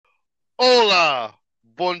Hola,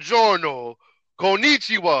 buongiorno,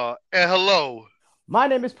 konnichiwa, and hello. My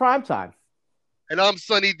name is Primetime, And I'm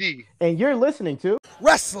Sunny D. and you're listening to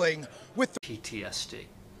Wrestling with PTSD.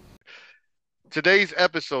 Today's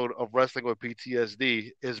episode of Wrestling with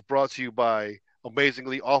PTSD is brought to you by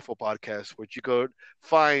Amazingly Awful Podcast, which you could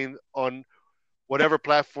find on whatever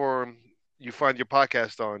platform you find your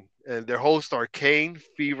podcast on. And their hosts are Kane,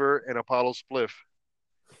 Fever, and Apollo Spliff.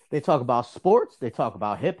 They talk about sports, they talk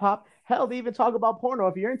about hip hop, hell, they even talk about porno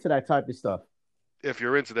if you're into that type of stuff. If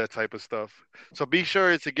you're into that type of stuff. So be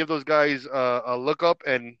sure to give those guys a look up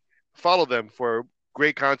and follow them for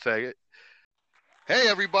great content. Hey,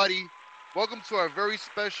 everybody. Welcome to our very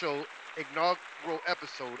special inaugural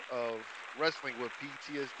episode of Wrestling with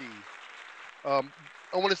PTSD.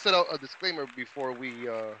 I want to set out a disclaimer before we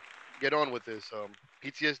get on with this.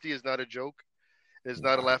 PTSD is not a joke. It's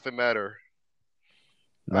not a laughing matter.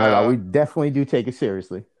 No, we definitely do take it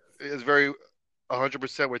seriously. It's very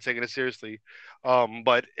 100% we're taking it seriously.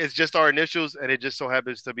 But it's just our initials, and it just so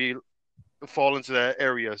happens to fall into that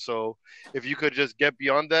area. So if you could just get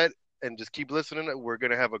beyond that and just keep listening, we're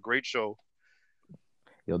going to have a great show.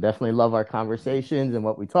 You'll definitely love our conversations and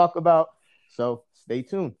what we talk about. So stay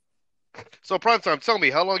tuned. So, Primetime, tell me,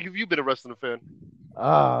 how long have you been a wrestling fan?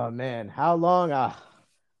 Oh, man. How long?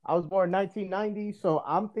 I was born in 1990, so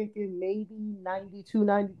I'm thinking maybe 92,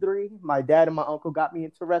 93. My dad and my uncle got me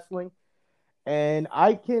into wrestling. And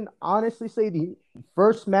I can honestly say the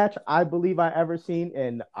first match I believe I ever seen,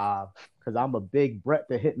 and because I'm a big Bret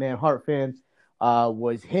the Hitman Hart fan,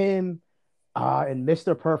 was him and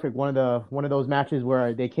Mr. Perfect. One of those matches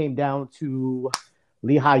where they came down to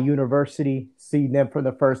Lehigh University, seeing them for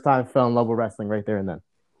the first time, fell in love with wrestling right there and then.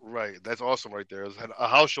 Right, that's awesome right there. It was a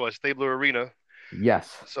house show at Stabler Arena.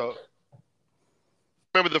 Yes. So,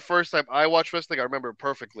 remember the first time I watched wrestling? I remember it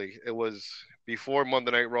perfectly. It was before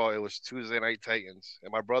Monday Night Raw. It was Tuesday Night Titans,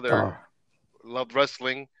 and my brother loved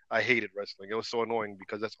wrestling. I hated wrestling. It was so annoying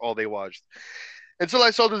because that's all they watched. Until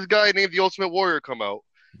I saw this guy named the Ultimate Warrior come out.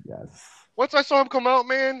 Yes. Once I saw him come out,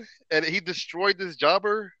 man, and he destroyed this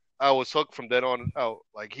jobber, I was hooked from then on out.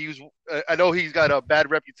 Like I know he's got a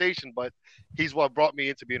bad reputation, but he's what brought me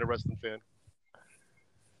into being a wrestling fan.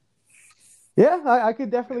 Yeah, I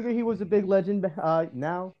could definitely agree. He was a big legend.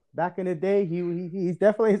 Now, back in the day, he's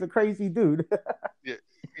definitely is a crazy dude.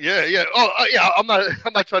 Yeah. Oh, yeah. I'm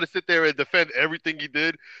not trying to sit there and defend everything he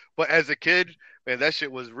did, but as a kid, man, that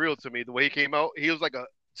shit was real to me. The way he came out, he was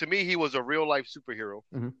to me, he was a real life superhero.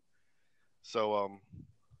 Mm-hmm. So,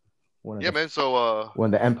 man. So,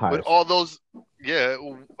 one of the empires. With all those,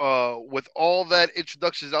 with all that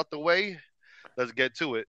introductions out the way, let's get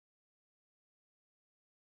to it.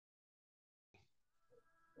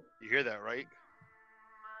 You hear that, right?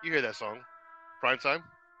 You hear that song, Primetime?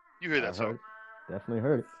 You hear that song? Definitely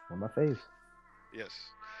heard it on my face. Yes.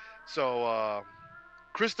 So,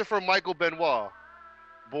 Christopher Michael Benoit,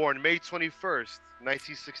 born May 21st,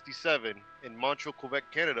 1967, in Montreal, Quebec,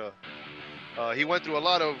 Canada. He went through a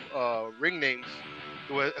lot of ring names.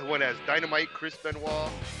 He went as Dynamite Chris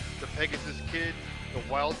Benoit, the Pegasus Kid,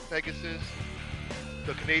 the Wild Pegasus,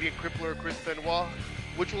 the Canadian Crippler Chris Benoit.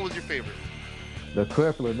 Which one was your favorite? The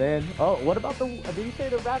Crippler, man. Oh, what about did you say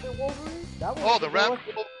the Rabid Wolverine? The Rabid Wolverine.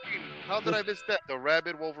 How did I miss that? The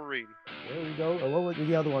Rabid Wolverine. There we go. What was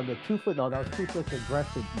the other one? The 2 foot? No, that was 2 foot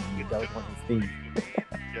aggressive. That was one of his themes.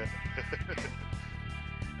 Yeah.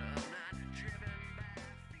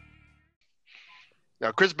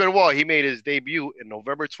 Now, Chris Benoit, he made his debut in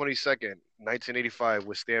November 22nd, 1985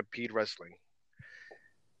 with Stampede Wrestling.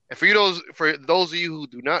 And for those of you who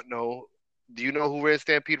do not know, do you know who ran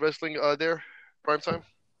Stampede Wrestling there, Primetime?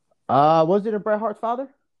 Was it a Bret Hart's father?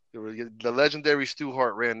 The legendary Stu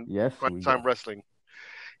Hart ran Primetime Wrestling.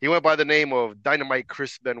 He went by the name of Dynamite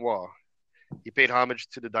Chris Benoit. He paid homage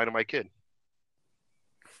to the Dynamite Kid.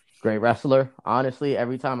 Great wrestler. Honestly,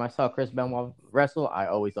 every time I saw Chris Benoit wrestle, I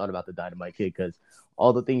always thought about the Dynamite Kid because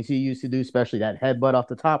all the things he used to do, especially that headbutt off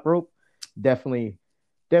the top rope, definitely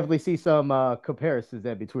see some comparisons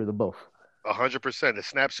there between the both. 100%. The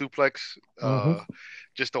snap suplex,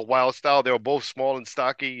 just a wild style. They were both small and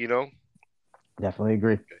stocky, you know? Definitely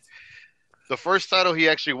agree. The first title he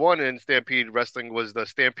actually won in Stampede Wrestling was the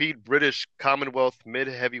Stampede British Commonwealth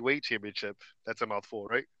Mid-Heavyweight Championship. That's a mouthful,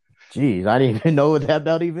 right? Jeez, I didn't even know that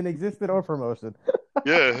belt even existed or promotion.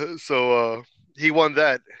 Yeah, so he won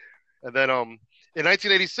that. And then in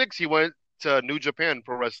 1986, he went to New Japan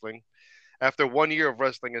Pro Wrestling. After 1 year of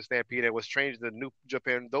wrestling in Stampede, and was trained in the New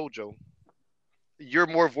Japan Dojo. You're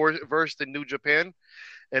more versed in New Japan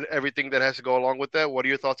and everything that has to go along with that. What are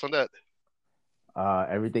your thoughts on that?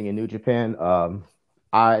 Everything in New Japan.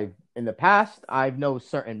 I in the past, I've know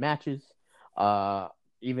certain matches. Uh,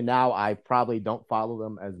 Even now, I probably don't follow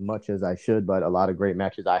them as much as I should, but a lot of great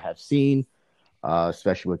matches I have seen,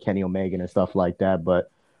 especially with Kenny Omega and stuff like that.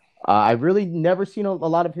 But I've really never seen a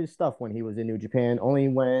lot of his stuff when he was in New Japan. Only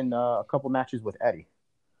when a couple matches with Eddie.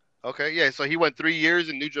 Okay, yeah. So he went 3 years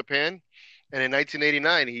in New Japan, and in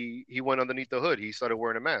 1989 he went underneath the hood. He started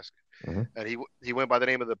wearing a mask, Mm-hmm. and he went by the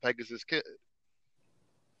name of the Pegasus Kid,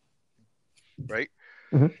 right?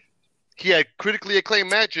 Mm-hmm. He had critically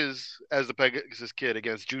acclaimed matches as the Pegasus Kid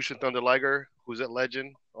against Jushin Thunder Liger, who's a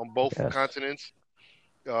legend on both Yes. continents,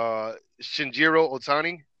 Shinjiro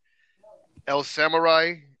Otani, El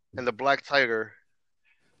Samurai, and the Black Tiger.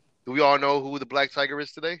 Do we all know who the Black Tiger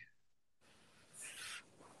is today?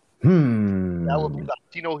 That would be Hmm.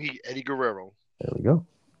 Latino Heat, Eddie Guerrero. There we go.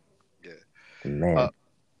 Yeah. Uh, Man,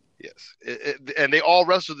 yes. And they all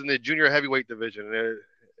wrestled in the junior heavyweight division.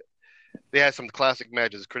 They had some classic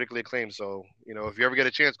matches, critically acclaimed. So, if you ever get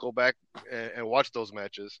a chance, go back and watch those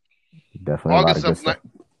matches. definitely a lot August of good of stuff.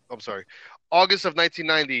 I'm sorry, August of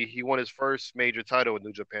 1990, he won his first major title in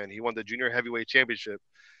New Japan. He won the junior heavyweight championship.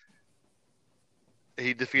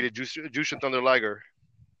 He defeated Jushin Thunder Liger.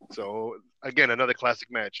 So again, another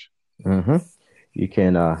classic match. Mm-hmm. You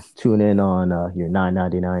can tune in on your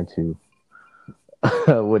 9.99 to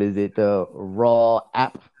what is it, the Raw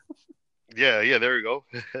app. Yeah, yeah, there you go.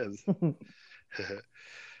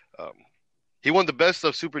 um, he won the Best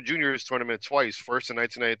of Super Juniors tournament twice. First in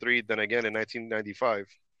 1993, then again in 1995.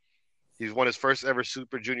 He's won his first ever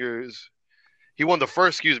Super Juniors. He won the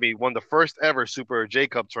first, won the first ever Super J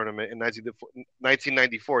Cup tournament in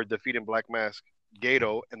 1994, defeating Black Mask,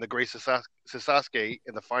 Gato, and the Great Sasuke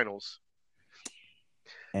in the finals.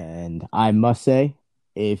 And I must say,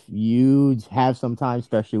 if you have some time,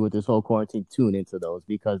 especially with this whole quarantine, tune into those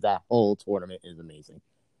because that whole tournament is amazing.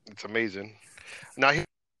 It's amazing. Now,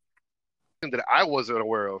 that I wasn't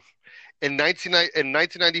aware of. In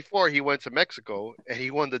 1994, he went to Mexico and he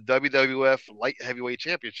won the WWF Light Heavyweight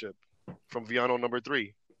Championship from Viano number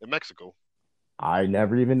 3 in Mexico. I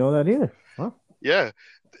never even know that either. Huh? Yeah,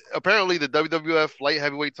 apparently the WWF Light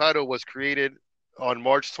Heavyweight title was created on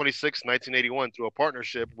March 26, 1981 through a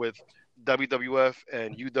partnership with WWF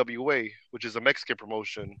and UWA, which is a Mexican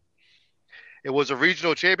promotion. It was a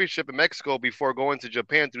regional championship in Mexico before going to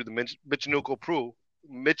Japan through the Michinoku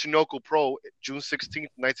Pro June 16th,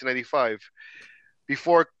 1995,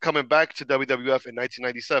 before coming back to WWF in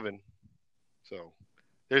 1997. So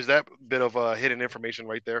there's that bit of hidden information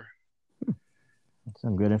right there.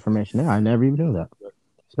 Some good information there. I never even knew that.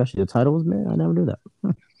 Especially the title was man. I never knew that.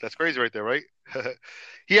 Huh. That's crazy right there, right?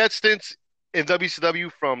 He had stints in WCW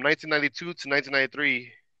from 1992 to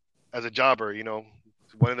 1993 as a jobber.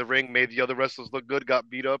 Went in the ring, made the other wrestlers look good, got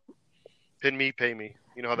beat up, pin me, pay me.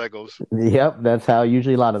 You know how that goes. Yep, that's how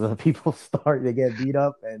usually a lot of the people start. They get beat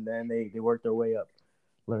up and then they work their way up,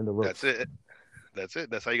 learn the ropes. That's it. That's it.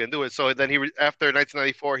 That's how you can do it. So then after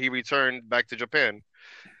 1994, he returned back to Japan.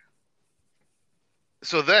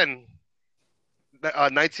 So then,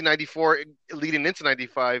 1994, leading into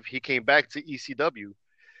 95, he came back to ECW.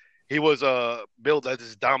 He was billed as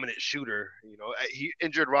this dominant shooter. He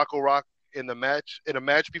injured Rocco Rock in a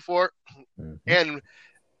match before, Mm-hmm. and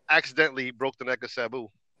accidentally broke the neck of Sabu.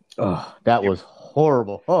 Oh, that He, was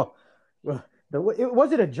horrible. Oh,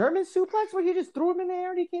 was it a German suplex where he just threw him in the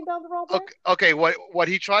air and he came down the wrong way? okay, what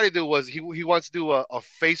he tried to do was he wants to do a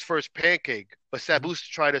face first pancake, but Sabu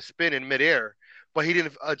tried to spin in midair, but he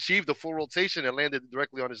didn't achieve the full rotation and landed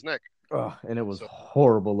directly on his neck. Oh, and it was So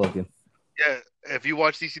horrible looking. yeah, if you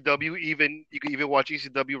watch ECW, you can even watch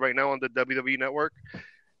ECW right now on the WWE network.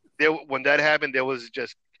 When that happened,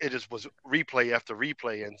 it just was replay after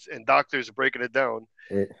replay, and doctors breaking it down,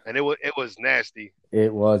 It and it was nasty.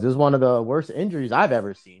 it was. It was one of the worst injuries I've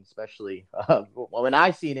ever seen. Especially when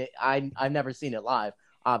I seen it, I've never seen it live.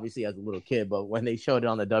 Obviously, as a little kid, but when they showed it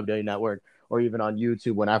on the WWE network or even on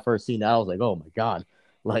YouTube, when I first seen that, I was like, oh my god,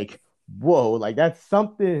 like whoa, like that's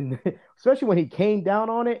something. Especially when he came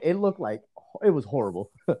down on it, it looked like it was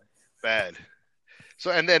horrible. Bad. So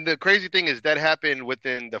and then the crazy thing is that happened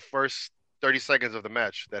within the first 30 seconds of the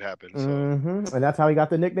match. That happened. So Mm-hmm. And that's how he got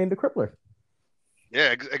the nickname the Crippler. yeah,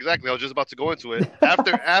 exactly. I was just about to go into it.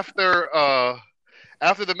 After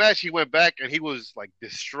the match, he went back and he was like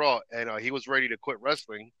distraught and he was ready to quit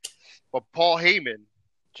wrestling. But Paul Heyman,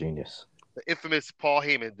 Genius. the infamous Paul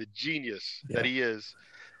Heyman, the genius Yeah. that he is,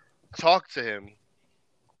 talked to him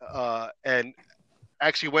and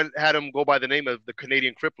actually had him go by the name of the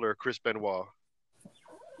Canadian Crippler, Chris Benoit.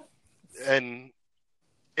 And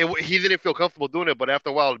he didn't feel comfortable doing it, but after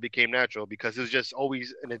a while it became natural because he was just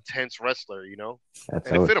always an intense wrestler, That's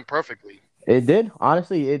and it how fit him perfectly. It did.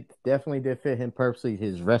 Honestly, it definitely did fit him perfectly.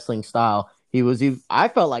 His wrestling style. I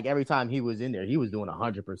felt like every time he was in there, he was doing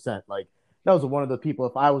 100%. Like that was one of the people.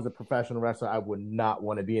 If I was a professional wrestler, I would not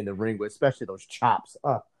want to be in the ring with, especially those chops.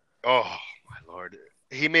 Oh my lord,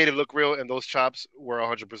 he made it look real, and those chops were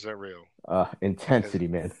 100% real. And Intensity,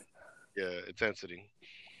 man. yeah, intensity.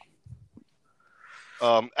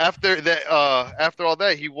 After all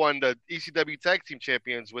that, he won the ECW Tag Team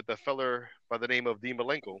Champions with a feller by the name of Dean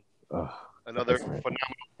Malenko, Uh, another nice, man.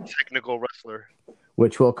 phenomenal technical wrestler.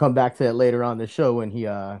 Which we'll come back to that later on the show when he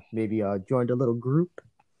maybe joined a little group.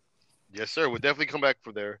 Yes, sir. We'll definitely come back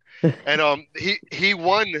from there. And he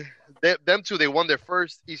won them two. They won their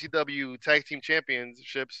first ECW Tag Team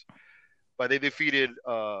Championships, but they defeated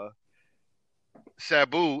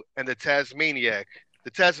Sabu and the Tasmaniac.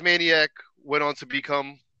 The Tasmaniac went on to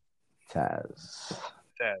become Taz.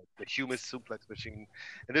 Taz, the Human Suplex Machine,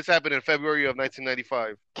 and this happened in February of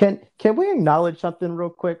 1995. Can we acknowledge something real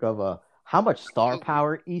quick of how much star Absolutely,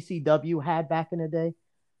 power ECW had back in the day?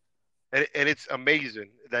 and it's amazing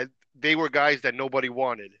that they were guys that nobody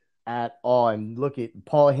wanted. At all. And look at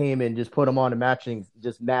Paul Heyman just put them on the matching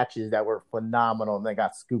just matches that were phenomenal and they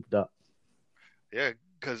got scooped up. Yeah,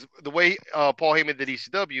 because the way Paul Heyman did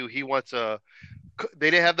ECW, he wants a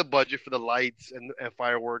they didn't have the budget for the lights and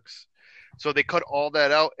fireworks, so they cut all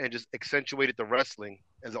that out and just accentuated the wrestling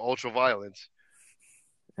and the ultra violence,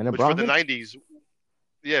 And it which for brought the him. '90s,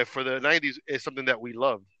 yeah, for the '90s is something that we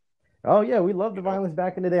loved. Oh yeah, we loved the You know, violence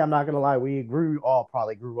back in the day. I'm not gonna lie, we grew all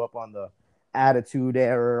probably grew up on the attitude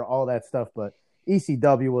era, all that stuff, but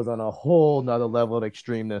ECW was on a whole nother level of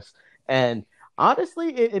extremeness. And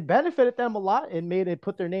honestly, it benefited them a lot. It made it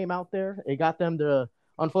put their name out there. It got them to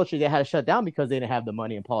unfortunately they had to shut down because they didn't have the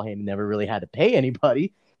money and Paul Heyman never really had to pay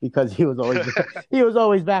anybody because he was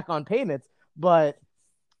always back on payments. But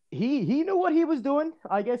he knew what he was doing.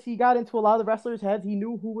 I guess he got into a lot of the wrestlers' heads. He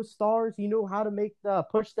knew who was stars. He knew how to make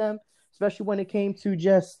push them, especially when it came to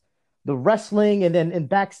just the wrestling. And then in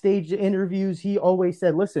backstage interviews, he always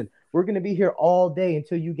said, "Listen, we're going to be here all day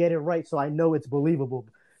until you get it right, so I know it's believable."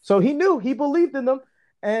 So he knew he believed in them,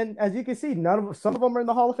 and as you can see, none of some of them are in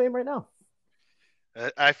the Hall of Fame right now.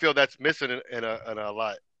 I feel that's missing in a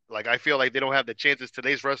lot. Like I feel like they don't have the chances.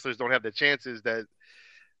 Today's wrestlers don't have the chances that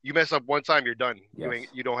you mess up one time, you're done. Yes,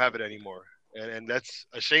 You don't have it anymore, and that's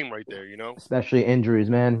a shame right there. You know. especially injuries,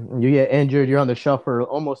 man. You get injured, you're on the shelf for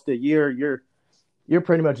almost a year. You're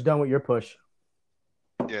pretty much done with your push.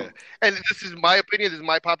 Yeah, and this is my opinion. This is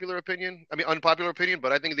my popular opinion. I mean, unpopular opinion,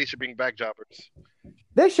 but I think they should bring back jobbers.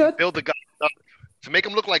 They should. Build the guys up to make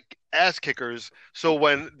them look like ass kickers. So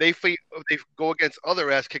when they go against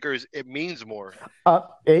other ass kickers, it means more.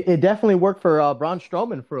 It definitely worked for Braun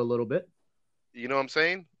Strowman for a little bit. You know what I'm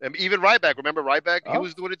saying? And even Ryback, remember Ryback? He Oh,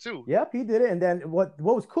 was doing it too. yep, he did it. And then what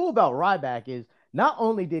was cool about Ryback is not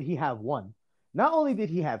only did he have one, not only did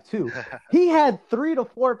he have two, he had 3 to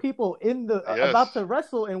 4 people in the about Yes. to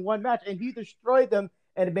wrestle in one match, and he destroyed them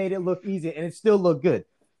and it made it look easy, and it still looked good.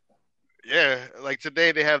 Yeah. Like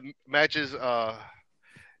today, they have matches.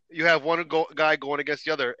 You have guy going against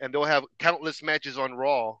the other, and they'll have countless matches on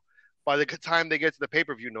Raw. By the time they get to the pay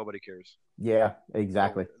per view, nobody cares. Yeah,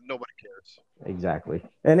 exactly. Nobody cares. Exactly.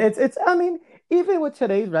 And it's I mean, even with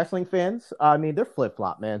today's wrestling fans, I mean, they're flip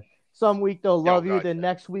flop, man. Some week they'll Oh love you, God, the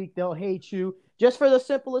next week they'll hate you, just for the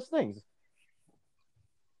simplest things.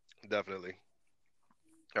 definitely.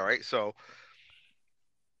 All right. So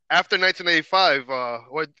after 1995,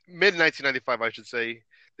 or mid 1995, I should say,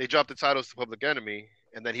 they dropped the titles to Public Enemy,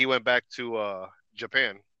 and then he went back to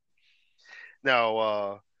Japan.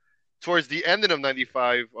 Now, towards the ending of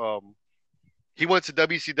 '95, he went to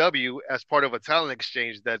WCW as part of a talent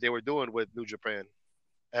exchange that they were doing with New Japan,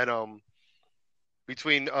 and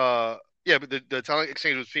between yeah, but the talent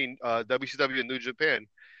exchange was between WCW and New Japan.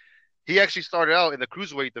 He actually started out in the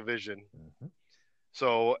cruiserweight division. Mhm.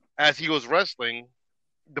 So as he was wrestling,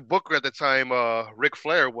 the booker at the time, Ric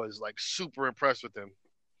Flair, was like super impressed with him,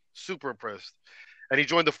 super impressed, and he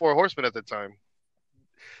joined the Four Horsemen at the time.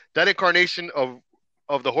 That incarnation of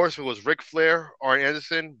the Horsemen was Ric Flair, Arn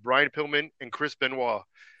Anderson, Brian Pillman, and Chris Benoit.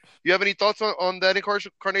 You have any thoughts on that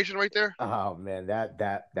incarnation right there? Oh man,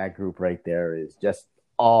 that group right there is just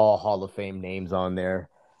all Hall of Fame names on there.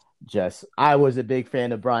 Just I was a big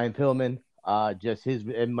fan of Brian Pillman. Just his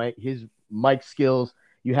mic skills.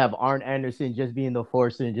 You have Arn Anderson just being the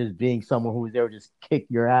force and just being someone who was there to just kick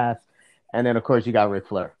your ass. And then of course you got Ric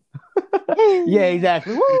Flair. Yeah,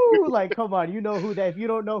 exactly. Woo! Like, come on, you know who that. If you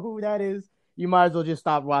don't know who that is, you might as well just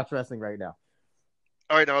stop watch wrestling right now.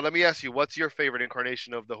 All right, now let me ask you, what's your favorite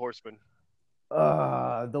incarnation of the Horsemen?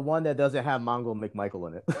 The one that doesn't have Mongo McMichael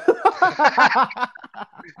in it.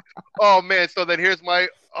 Oh man, so then here's my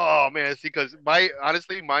oh man, see, because my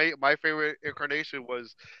honestly my favorite incarnation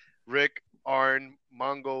was Rick, Arn,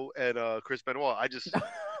 Mongo, and Chris Benoit. I just that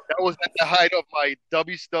was at the height of my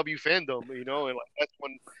WCW fandom, and like that's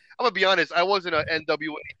when I'm gonna be honest, I wasn't an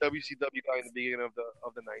NWA WCW guy in the beginning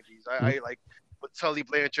of the '90s. I like with Tully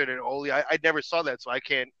Blanchard and Ole, I never saw that, so I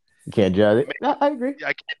can't Can't judge it. I agree.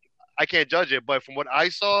 I can't judge it. But from what I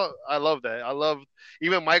saw, I love that. I love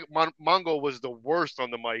even Mike Mongo was the worst on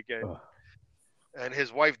the mic, and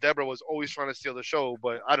his wife Deborah was always trying to steal the show.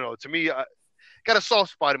 But I don't know. To me, I got a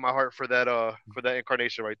soft spot in my heart for that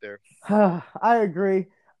incarnation right there. I agree.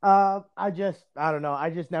 I don't know. I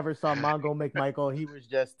just never saw Mongo McMichael. He was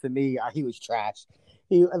just to me, he was trash.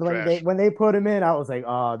 He Trash. when they put him in, I was like,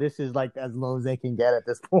 oh, this is like as low as they can get at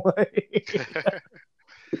this point.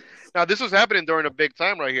 Now this was happening during a big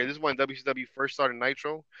time right here. This is when WCW first started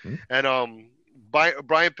Nitro, Hmm? and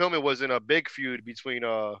Brian Pillman was in a big feud between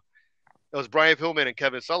it was Brian Pillman and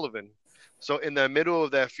Kevin Sullivan. So in the middle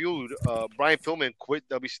of that feud, Brian Pillman quit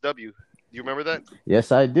WCW. Do you remember that?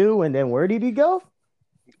 Yes, I do. And then where did he go?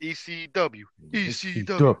 ECW, ECW,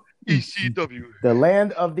 ECW, ECW. the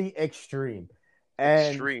land of the extreme. And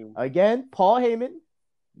Extreme. again, Paul Heyman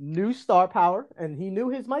knew star power, and he knew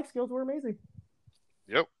his mic skills were amazing.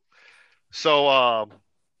 Yep. So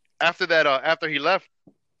after that, after he left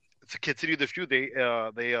to continue the feud,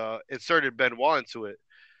 they inserted Benoit into it,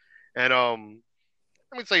 and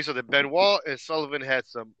let me tell you something. Benoit and Sullivan had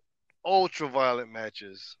some ultra violent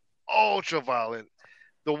matches. Ultra violent.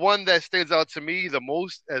 The one that stands out to me the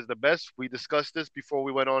most as the best, we discussed this before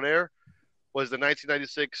we went on air, was the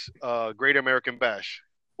 1996 Great American Bash.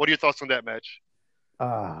 What are your thoughts on that match?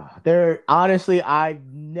 There honestly, I've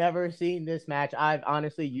never seen this match. I've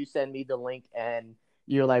honestly, you send me the link and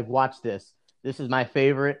you're like, watch this. This is my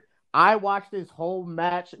favorite. I watched this whole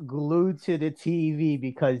match glued to the TV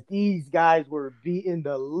because these guys were beating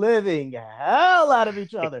the living hell out of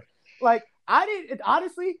each other. Like, I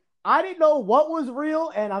didn't know what was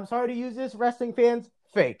real, and I'm sorry to use this, wrestling fans,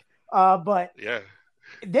 fake. But Yeah.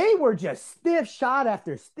 they were just stiff shot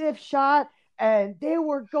after stiff shot, and they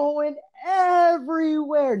were going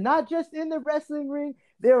everywhere, not just in the wrestling ring.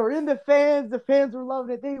 They were in the fans. The fans were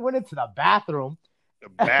loving it. They went into the bathroom. The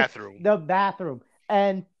bathroom. The bathroom.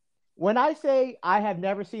 And when I say I have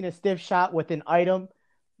never seen a stiff shot with an item,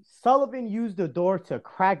 Sullivan used the door to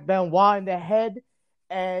crack Benoit in the head,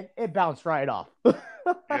 and it bounced right off.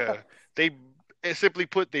 Yeah. They simply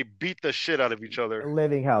put, they beat the shit out of each other.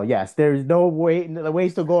 Living hell. Yes, there's no way. The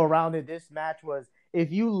ways to go around it. This match was.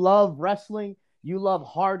 If you love wrestling, you love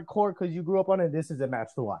hardcore because you grew up on it. This is a match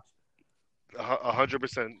to watch.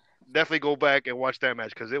 100%. Definitely go back and watch that match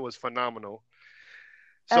because it was phenomenal.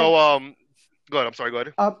 And So, go ahead. I'm sorry. Go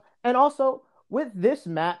ahead. and also with this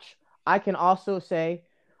match, I can also say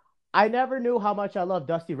I never knew how much I love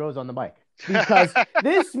Dusty Rhodes on the mic because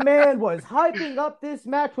this man was hyping up this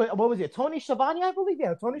match with what was it, Tony Schiavone, I believe.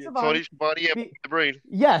 Yeah, Tony Yeah, Schiavone. Tony Schiavone and Be, the Brain.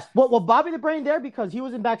 yes, well, Bobby the Brain there because he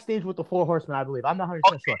was in backstage with the Four Horsemen, I believe. I'm not 100%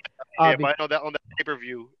 Okay, sure. yeah, Be, but I know that on that pay per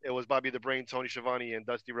view, it was Bobby the Brain, Tony Schiavone, and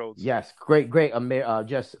Dusty Rhodes. yes, great,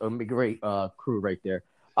 just a great crew right there.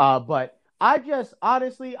 But I just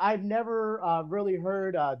honestly, I've never really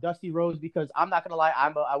heard Dusty Rhodes because I'm not gonna lie,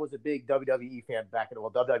 I was a big WWE fan back in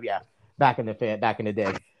WWF back in the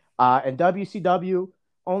day. And WCW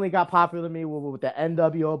only got popular to me with the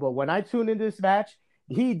NWO, but when I tuned into this match,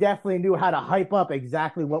 he definitely knew how to hype up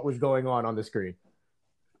exactly what was going on the screen.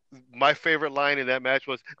 My favorite line in that match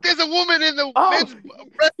was, "There's a woman in the Oh, men's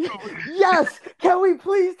restroom." yes. Can we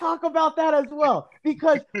please talk about that as well?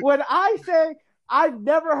 Because when I say I've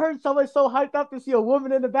never heard someone so hyped up to see a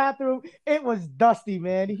woman in the bathroom, it was Dusty,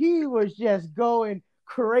 man. He was just going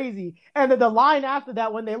crazy. And then the line after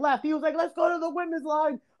that, when they left, he was like, let's go to the women's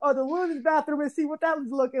line or the women's bathroom and see what that was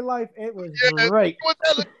looking like. It was Yeah, great.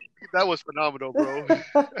 that was phenomenal, bro.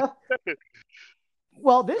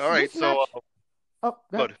 Well, All right, this so match. Oh,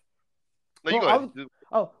 good. No, you well, go I ahead. was.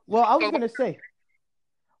 Oh, well, I was Talk about- gonna say.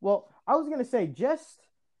 Well, I was gonna say just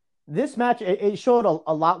this match. It showed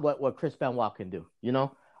a lot what Chris Benoit can do. You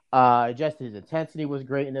know, just his intensity was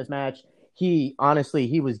great in this match. He honestly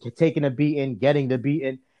he was taking a beating, getting the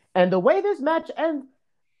beating, and the way this match end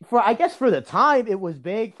for I guess for the time it was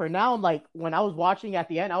big. For now, like when I was watching at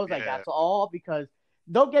the end, I was like, Yeah, that's all because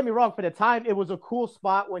don't get me wrong. For the time, it was a cool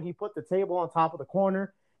spot when he put the table on top of the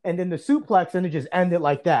corner and then the suplex, and it just ended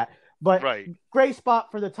like that. But right. great spot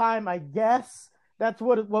for the time, I guess. That's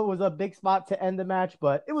what was a big spot to end the match,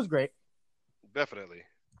 but it was great. Definitely.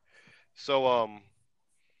 So,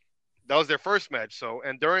 that was their first match. So,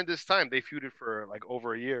 and during this time, they feuded for like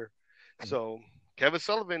over a year. So, Kevin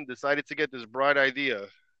Sullivan decided to get this bright idea,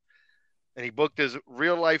 and he booked his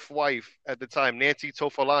real life wife at the time, Nancy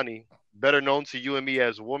Tofalani, better known to you and me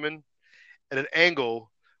as Woman, at an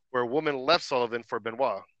angle where Woman left Sullivan for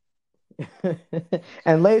Benoit.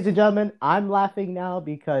 And ladies and gentlemen, I'm laughing now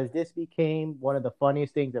because this became one of the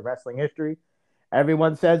funniest things in wrestling history.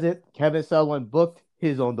 Everyone says it. Kevin Sullivan booked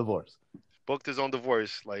his own divorce. Booked his own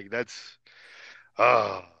divorce. Like that's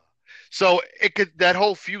uh so it could that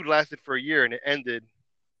whole feud lasted for a year and it ended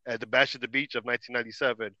at the Bash at the Beach of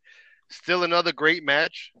 1997. Still another great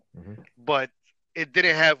match, Mm-hmm. but it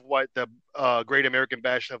didn't have what the Great American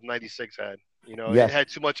Bash of '96 had. You know, it Yes. had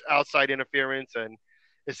too much outside interference and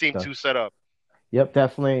it seemed Uh, too set up. Yep,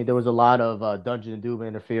 definitely. There was a lot of Dungeon and Doom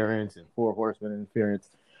interference and Four Horsemen interference.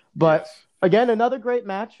 But Yes, again, another great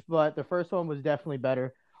match, but the first one was definitely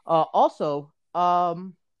better. Also,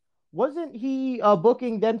 wasn't he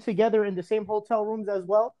booking them together in the same hotel rooms as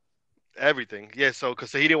well? everything. Yeah, so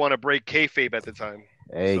because he didn't want to break kayfabe at the time.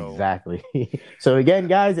 So Exactly. So again,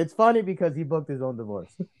 guys, it's funny because he booked his own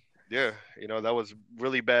divorce. yeah, that was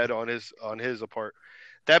really bad on his part.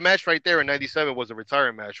 That match right there in '97 was a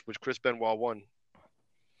retirement match, which Chris Benoit won.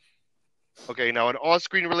 Okay, now an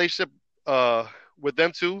on-screen relationship with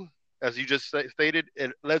them two, as you just stated,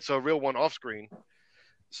 it led to a real one off-screen.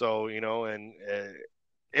 So and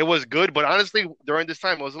it was good, but honestly, during this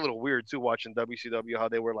time, it was a little weird too watching WCW how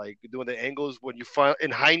they were like doing the angles when you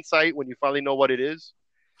in hindsight when you finally know what it is.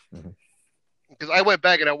 Mhm. Because I went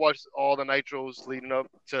back and I watched all the nitros leading up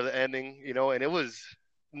to the ending, and it was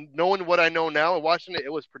knowing what I know now and watching it,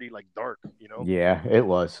 it was pretty like dark. Yeah, it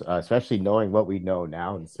was, especially knowing what we know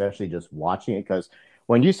now, and especially just watching it. Because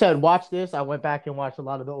when you said watch this, I went back and watched a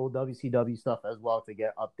lot of the old WCW stuff as well to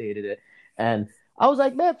get updated it. And I was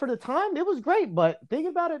like, man, for the time, it was great. But thinking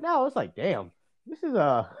about it now, it's like, damn, this is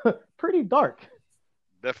pretty dark.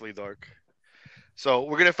 Definitely dark. So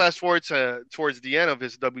we're gonna fast forward to towards the end of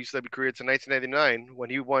his WCW career to 1999 when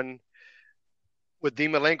he won with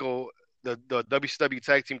Dean Malenko the WCW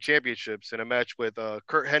Tag Team Championships in a match with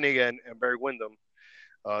Kurt Hennig and Barry Windham.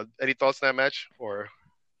 Any thoughts on that match? Or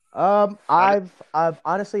not? I've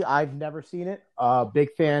honestly I've never seen it.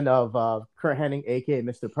 Big fan of Kurt Hennig, aka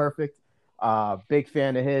Mr. Perfect. Big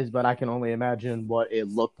fan of his, but I can only imagine what it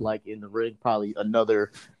looked like in the ring. Probably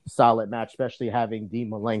another solid match, especially having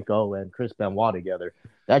Dean Malenko and Chris Benoit together.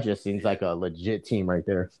 That just seems Yeah. like a legit team right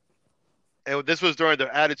there. And this was during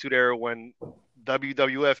the Attitude Era when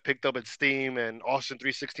WWF picked up its steam and Austin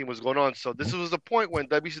 316 was going on. So this was the point when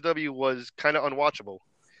WCW was kind of unwatchable.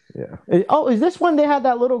 Yeah. Oh, is this when they had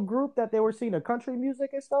that little group that they were singing the country music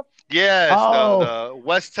and stuff? Yes, the Oh, the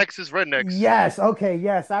West Texas Rednecks. yes. Okay.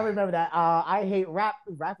 Yes, I remember that. I hate rap.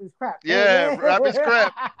 Rap is crap. Yeah, rap is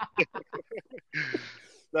crap.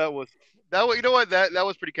 That was that was you know what that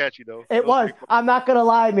was pretty catchy though. It That was was. pretty fun. I'm not gonna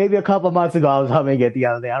lie. Maybe a couple months ago, I was humming it the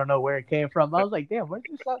other day. I don't know where it came from. I was like, "Damn, where'd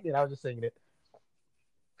you start it?" I was just singing it.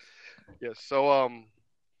 Yes.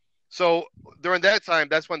 So during that time,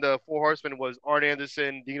 that's when the Four Horsemen was Arn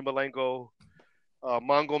Anderson, Dean Malenko,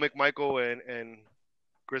 Mongo McMichael, and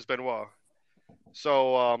Chris Benoit.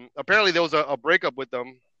 So apparently there was a breakup with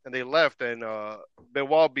them, and they left, and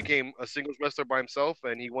Benoit became a singles wrestler by himself,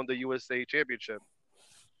 and he won the USA Championship.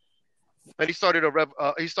 Then he started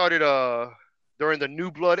during the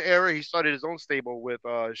New Blood era. He started his own stable with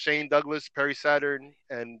Shane Douglas, Perry Saturn,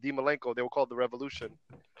 and Dean Malenko. They were called the Revolution.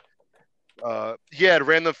 He had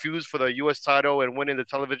random feuds for the U.S. title and winning the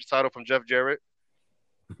television title from Jeff Jarrett.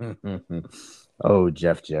 Oh,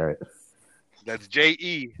 Jeff Jarrett, That's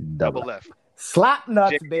J.E. double double F. slap J.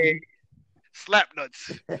 nuts, baby.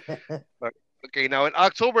 Slapnuts. Okay, now in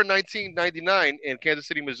October 1999 in Kansas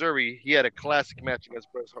City, Missouri, he had a classic match against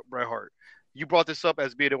Bret Hart. You brought this up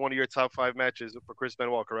as being one of your top five matches for Chris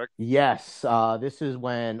Benoit, correct? Yes, this is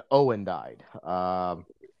when Owen died. In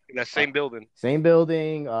that Uh, same building. Same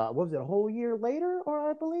building. What was it? A whole year later, or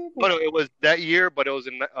I believe. Oh no, it was that year, but it was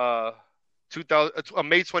in 2000,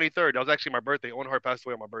 May 23rd. That was actually my birthday. Owen Hart passed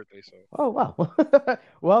away on my birthday, so Oh wow.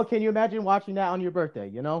 Well, can you imagine watching that on your birthday?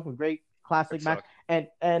 You know, a great that classic match. sucked.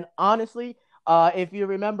 And honestly, if you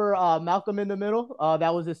remember Malcolm in the Middle,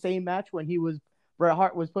 that was the same match when he was Bret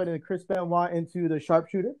Hart was putting Chris Benoit into the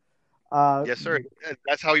sharpshooter. Uh, Yes, sir. And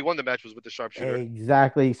that's how he won the match was with the sharpshooter.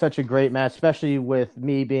 exactly, such a great match, especially with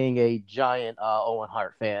me being a giant Owen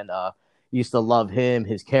Hart fan. Used to love him,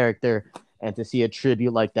 his character, and to see a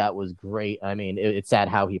tribute like that was great. I mean, it's sad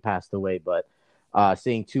how he passed away, but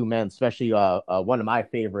seeing two men, especially one of my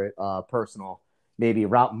favorite personal, maybe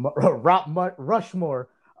Rushmore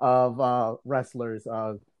of wrestlers,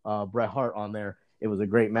 Bret Hart on there. It was a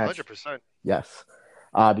great match. 100%. Yes.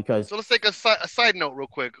 Because So let's take a side note real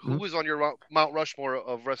quick. Who is on your Mount Rushmore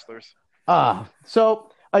of wrestlers? so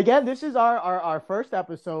again, this is our first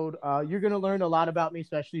episode. You're gonna learn a lot about me,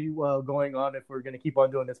 especially going on if we're gonna keep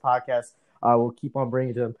on doing this podcast. We'll keep on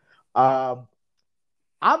bringing them. Um,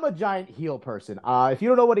 I'm a giant heel person. If you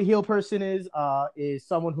don't know what a heel person is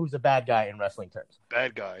someone who's a bad guy in wrestling terms.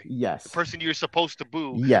 Bad guy. The Yes. person you're supposed to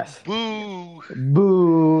boo. Yes. Boo.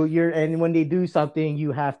 Boo. And when they do something,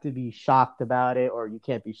 you have to be shocked about it, or you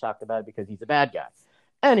can't be shocked about it because he's a bad guy.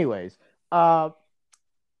 Anyways, I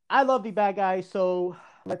love the bad guy, so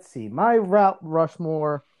let's see. My Route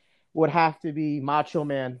Rushmore would have to be Macho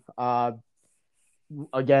Man.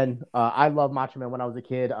 Again, I love Macho Man when I was a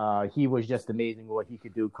kid. He was just amazing what he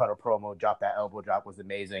could do. Cut a promo, drop that elbow drop was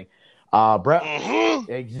amazing. Bret,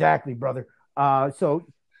 exactly, brother.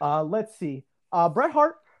 Let's see. Bret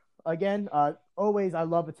Hart again. Always, I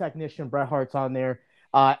love a technician. Bret Hart's on there.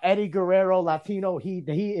 Eddie Guerrero, Latino. He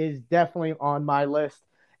is definitely on my list.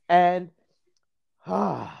 And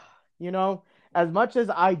you know, as much as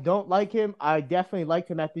I don't like him, I definitely liked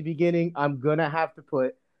him at the beginning. I'm gonna have to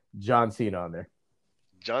put John Cena on there.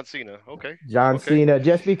 John Cena. Okay. John Okay. Cena,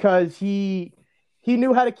 just because he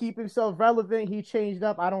knew how to keep himself relevant. He changed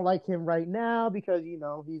up. I don't like him right now because he's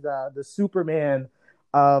the Superman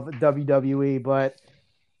of WWE, but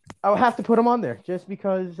I would have to put him on there just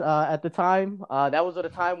because at the time that was at a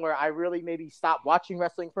time where I really maybe stopped watching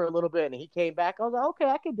wrestling for a little bit, and he came back. I was like, okay,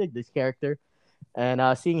 I can dig this character,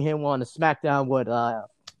 and seeing him on the SmackDown with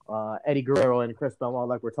Eddie Guerrero and Chris Benoit,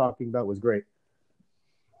 like we're talking about, was great.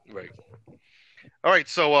 Right. All right.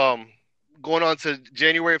 So going on to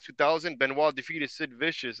January of 2000, Benoit defeated Sid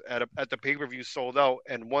Vicious at the pay per view sold out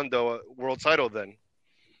and won the world title. Then.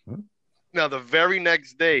 Hmm? Now the very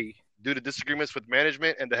next day, due to disagreements with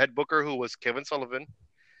management and the head booker, who was Kevin Sullivan,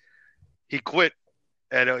 he quit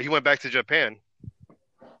and he went back to Japan.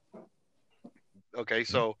 Okay,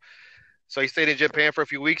 so he stayed in Japan for a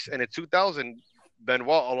few weeks, and in 2000,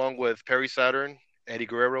 Benoit, along with Perry Saturn, Eddie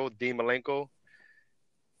Guerrero, Dean Malenko,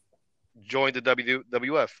 joined the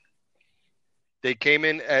WWF. They came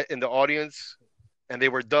in the audience, and they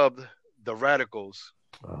were dubbed the Radicals.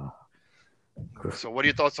 Oh, So, what are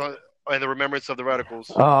your thoughts on the remembrance of the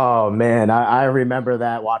Radicals? oh man, I remember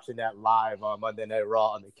that watching that live on Monday Night Raw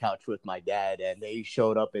on the couch with my dad, and they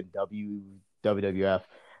showed up in WWF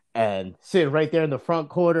and sitting right there in the front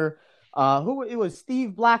corner. Who it was?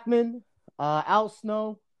 Steve Blackman, Al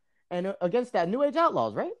Snow, and against that New Age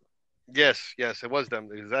Outlaws, right? Yes, it was them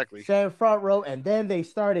exactly. Sat front row, and then they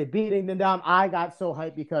started beating them down. I got so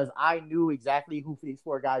hyped because I knew exactly who these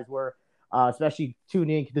four guys were, especially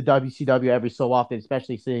tuning into the WCW every so often,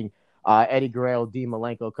 especially seeing Eddie Guerrero, Dean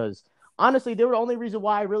Malenko, because honestly, they were the only reason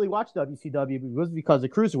why I really watched WCW was because the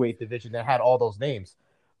cruiserweight division that had all those names.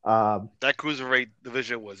 That cruiserweight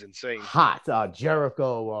division was insane. Hot,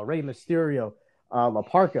 Jericho, Rey Mysterio, La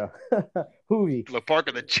Parka, Hoovy. La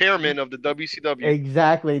Parker, the chairman of the WCW.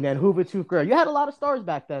 Exactly, and then Hoover Tooth Girl. You had a lot of stars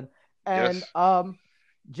back then, and Yes.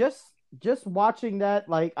 just just watching that,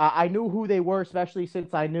 like I knew who they were, especially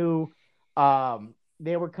since I knew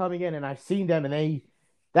they were coming in, and I've seen them, and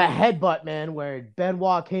that headbutt, man, where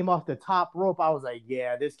Benoit came off the top rope, I was like,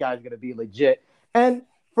 yeah, this guy's gonna be legit. And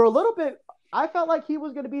for a little bit, I felt like he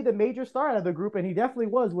was gonna be the major star out of the group, and he definitely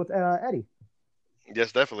was with Eddie.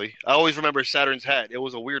 Yes, definitely. I always remember Saturn's hat. It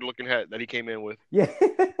was a weird looking hat that he came in with. Yeah.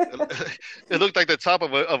 It looked like the top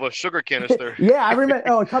of a sugar canister. Yeah, I remember.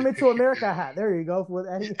 Oh, Coming to America hat. There you go with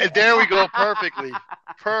Eddie. And there we go, perfectly,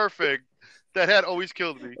 perfect. That hat always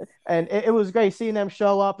killed me. And it was great seeing them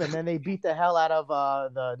show up, and then they beat the hell out of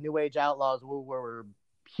the New Age Outlaws, who were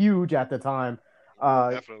huge at the time.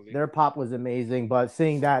 Definitely. Their pop was amazing, but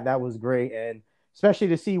seeing that was great, and especially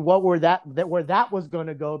to see where that was going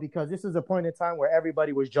to go, because this is a point in time where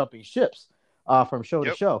everybody was jumping ships from show to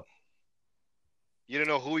Yep. show. You don't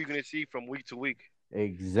know who you're gonna see from week to week.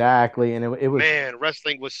 Exactly, and it was, Man,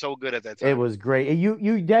 wrestling was so good at that time. it was great. And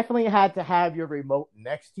you definitely had to have your remote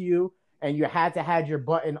next to you, and you had to have your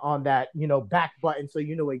button on that back button, so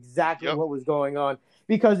you know exactly Yep. what was going on,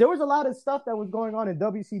 because there was a lot of stuff that was going on in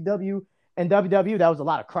WCW and WW that was a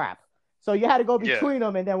lot of crap. So you had to go between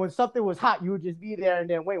them, and then when something was hot, you would just be there, and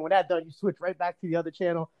then wait, when that done, you switch right back to the other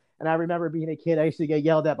channel. And I remember being a kid, I used to get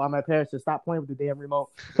yelled at by my parents to stop playing with the damn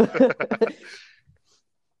remote.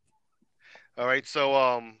 All right,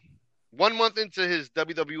 so 1 month into his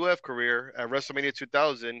WWF career at WrestleMania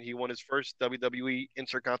 2000, he won his first WWE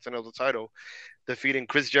Intercontinental title, defeating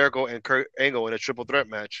Chris Jericho and Kurt Angle in a triple threat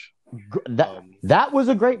match. That was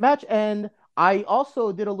a great match, and I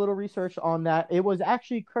also did a little research on that. It was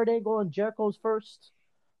actually Kurt Angle and Jericho's first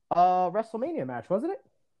WrestleMania match, wasn't it?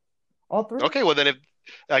 All three? Okay, well then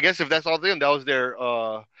I guess if that's all them, that was their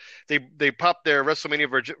they popped their WrestleMania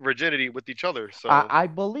virginity with each other. So I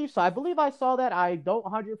believe so. I believe I saw that. I don't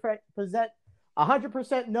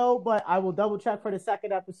 100% know, but I will double check for the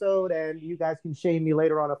second episode, and you guys can shame me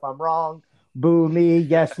later on if I'm wrong. Boo me,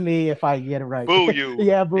 yes me if I get it right. boo you.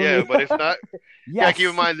 Yeah, boo Yeah, me. but if not, yeah, keep in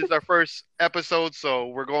Yes. mind this is our first episode, so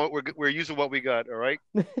we're using what we got. All right,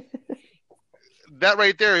 that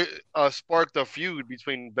right there sparked a feud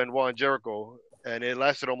between Benoit and Jericho, and it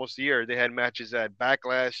lasted almost a year. They had matches at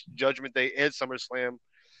Backlash, Judgment Day, and SummerSlam,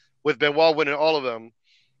 with Benoit winning all of them.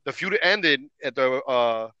 The feud ended at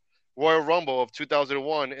the Royal Rumble of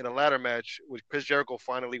 2001 in a ladder match with Chris Jericho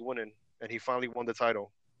finally winning, and he finally won the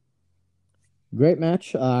title. Great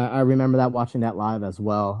match. I remember that watching that live as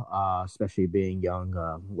well, especially being young,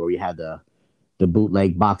 where we had the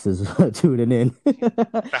bootleg boxes tuning in.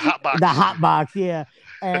 The hot The box. hot box, yeah.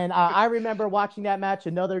 And I remember watching that match.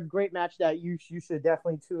 Another great match that you should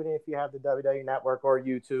definitely tune in if you have the WWE Network or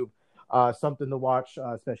YouTube. Something to watch,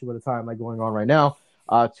 especially with the time like going on right now.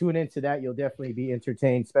 Tune into that. You'll definitely be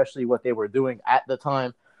entertained, especially what they were doing at the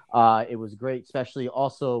time. It was great, especially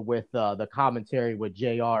also with the commentary with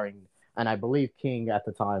JR and I believe King at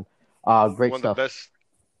the time. Great One of the stuff.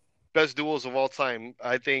 best duels of all time.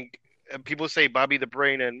 I think people say Bobby the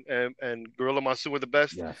Brain and Gorilla Monsoon were the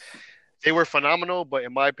best. Yes. They were phenomenal, but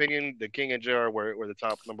in my opinion, the King and JR were the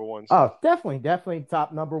top number ones. Oh, definitely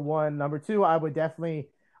top number one. Number two, I would definitely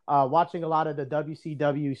watching a lot of the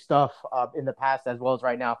WCW stuff in the past as well as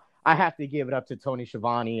right now. I have to give it up to Tony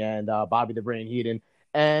Schiavone and Bobby the Brain Heenan.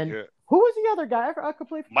 And Yeah. who was the other guy? I could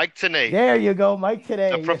play. Mike Tenay, There you go, Mike the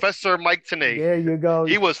today. Professor Mike Tenay. There you go.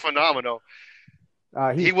 He was phenomenal.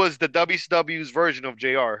 He He was the WCW's version of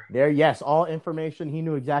JR. there, yes, all information. He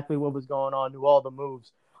knew exactly what was going on, knew all the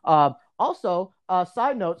moves. Also,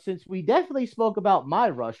 side note, since we definitely spoke about my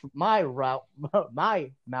route,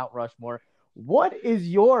 my Mount Rushmore, what is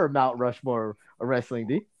your Mount Rushmore wrestling,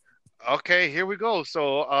 D? Okay, here we go.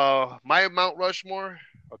 So, my Mount Rushmore.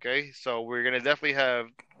 Okay, so we're gonna definitely have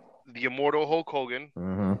the immortal Hulk Hogan.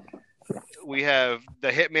 Mm-hmm. We have the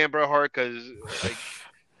Hitman Bret Hart because like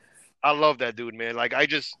I love that dude, man. Like I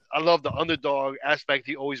love the underdog aspect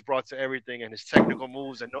he always brought to everything and his technical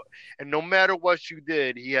moves and no matter what you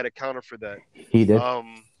did, he had a counter for that. He did.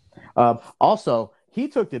 Um, Also, he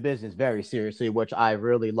took the business very seriously, which I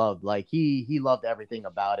really loved. Like he loved everything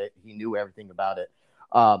about it. He knew everything about it.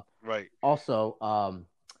 right, Also,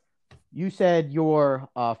 you said your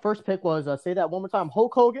first pick was say that one more time,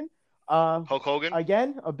 Hulk Hogan. Uh, Hulk Hogan.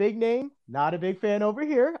 Again, a big name. Not a big fan over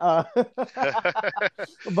here.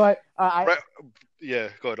 But Bret, yeah,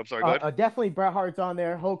 go ahead. I'm sorry. Go ahead. definitely Bret Hart's on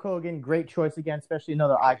there. Hulk Hogan, great choice again, especially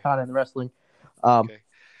another icon in wrestling. Um, Okay.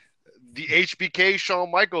 The HBK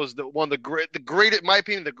Shawn Michaels, the greatest, in my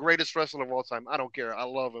opinion, the greatest wrestler of all time. I don't care. I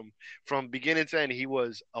love him from beginning to end. He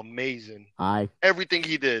was amazing. I Everything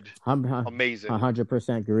he did, I'm amazing.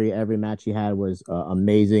 100% agree. Every match he had was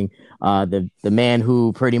amazing. The man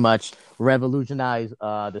who pretty much revolutionized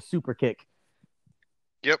the super kick.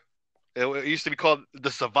 Yep. It used to be called the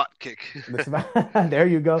Savate Kick. There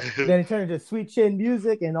you go. Then it turned into Sweet Chin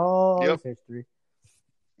Music and all Yep. this history.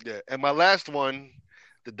 Yeah. And my last one,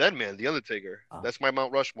 the Dead Man, the Undertaker. That's my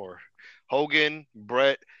Mount Rushmore. Hogan,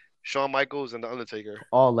 Brett, Shawn Michaels, and the Undertaker.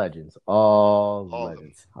 All legends. All All of them.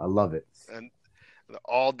 legends. I love it. And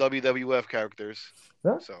all WWF characters.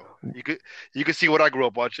 Huh? So you could see what I grew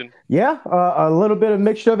up watching. Yeah, a little bit of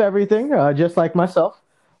mixture of everything, just like myself.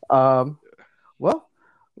 Well,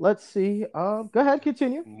 let's see. Go ahead,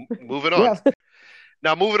 continue. Moving on. Yeah.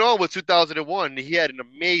 Now moving on with 2001, he had an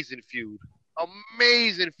amazing feud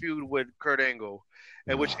with Kurt Angle,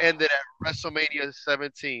 and which ended at WrestleMania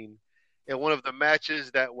 17 in one of the matches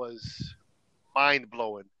that was mind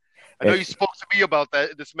blowing. I know you spoke to me about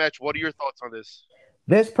this match. What are your thoughts on this?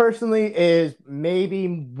 This personally is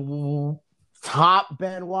maybe top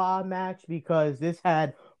Benoit match because this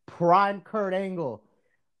had prime Kurt Angle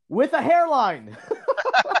with a hairline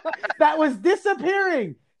that was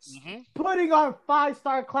disappearing, putting on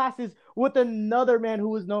 5-star classes with another man who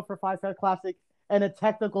was known for 5-star classic and a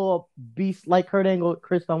technical beast like Kurt Angle,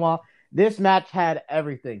 Chris Benoit. This match had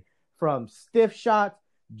everything from stiff shots,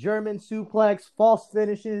 German suplex, false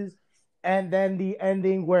finishes, and then the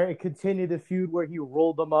ending where it continued the feud where he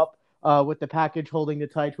rolled them up with the package holding the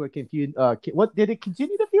tight to a confused. What did it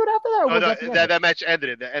continue the feud after that? Or was that match ended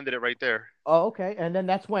it. That ended it right there. Oh, okay. And then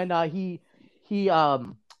that's when he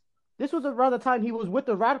this was around the time he was with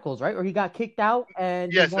the Radicals, right? Or he got kicked out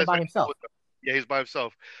and he won by himself. Yeah, he's by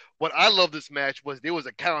himself. What I love this match was there was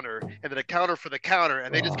a counter and then a counter for the counter,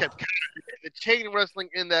 and they just kept countering. The chain wrestling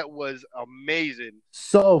in that was amazing.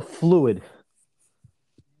 So fluid.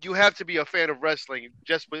 you have to be a fan of wrestling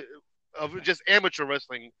of just amateur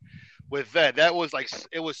wrestling with that. That was like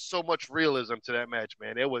it was so much realism to that match,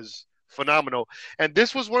 man. It was phenomenal. And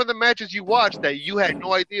this was one of the matches you watched that you had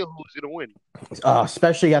no idea who was going to win.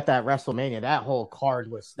 Especially at that WrestleMania. That whole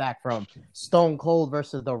card was stacked from Stone Cold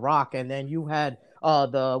versus The Rock, and then you had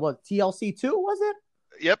the what TLC 2 was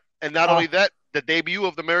it? Yep. And not Uh, only that, the debut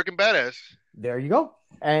of the American Badass. there you go.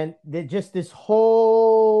 And just this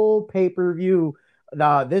whole pay per view,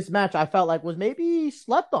 this match I felt like was maybe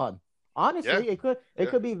slept on. Yeah. Honestly, it Yeah.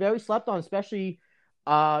 could be very slept on, especially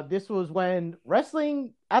this was when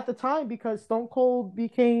wrestling at the time because Stone Cold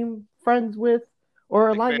became friends with or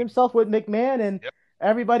aligned McMahon. himself with McMahon, and Yep.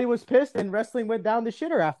 everybody was pissed, and wrestling went down the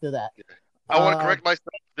shitter after that. I want to Uh, correct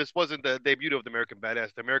myself. This wasn't the debut of the American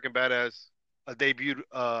Badass. The American Badass debuted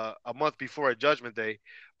a month before a Judgment Day,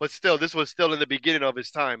 but still, this was still in the beginning of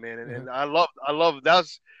his time, man. And I love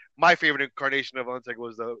that's my favorite incarnation of Undertaker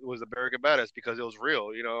was the American Badass because it was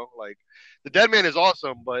real. You know, like the Dead Man is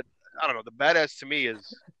awesome, but I don't know. The Badass to me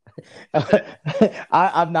is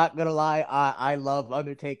I'm not gonna lie. I love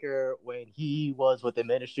Undertaker when he was with the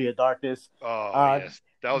Ministry of Darkness. oh Uh, yes,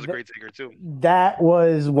 that was a th- great Taker too. that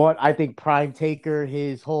was what I think Prime Taker.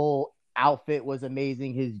 His whole outfit was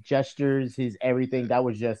amazing. His gestures, his everything. That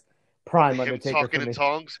was just Prime Him Undertaker for talking in me.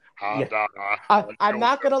 tongues. Yeah, I'm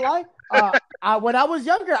not gonna lie. When I was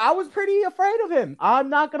younger, I was pretty afraid of him. I'm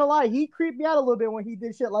not gonna lie. He creeped me out a little bit when he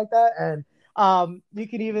did shit like that. And you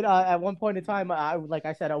can even at one point in time, like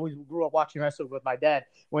I said, I always grew up watching wrestling with my dad.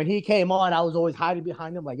 When he came on, I was always hiding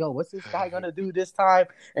behind him, like, "Yo, what's this guy gonna do this time?"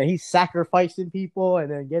 And he's sacrificing people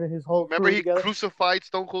and then getting his whole Remember, crew he together. crucified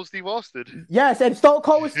Stone Cold Steve Austin. Yes, and Stone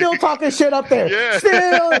Cold was still talking shit up there. Yeah.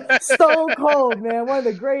 Still Stone Cold, man. One of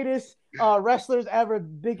the greatest wrestlers ever,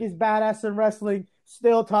 biggest badass in wrestling.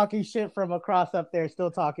 Still talking shit from across up there,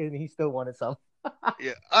 still talking, and he still wanted some.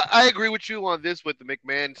 Yeah, I agree with you on this with the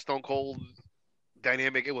McMahon Stone Cold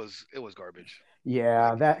dynamic. It was garbage.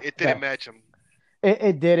 Yeah, Like that it didn't that match him.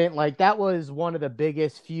 it didn't. Like that was one of the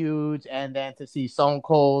biggest feuds, and then to see Stone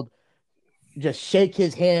Cold just shake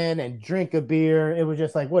his hand and drink a beer, it was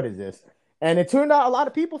just like, what is this? And it turned out a lot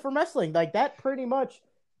of people from wrestling. Like that pretty much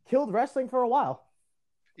killed wrestling for a while.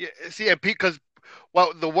 Yeah, see, and because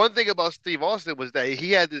well, the one thing about Steve Austin was that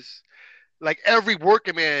he had this like every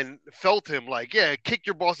working man felt him like, yeah, kick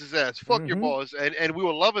your boss's ass, fuck your Mm-hmm. boss, and we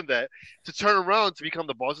were loving that. To turn around to become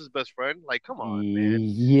the boss's best friend, like, come on, man.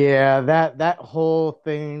 Yeah, that whole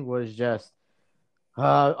thing was just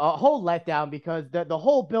a whole letdown because the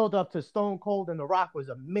whole build up to Stone Cold and The Rock was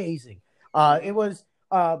amazing. Hmm. It was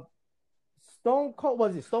Stone Cold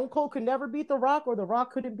was it Stone Cold could never beat The Rock or The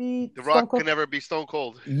Rock couldn't beat The Stone Rock can Cold. never be Stone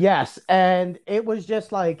Cold. Yes, and it was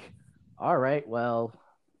just like, all right, well,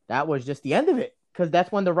 that was just the end of it because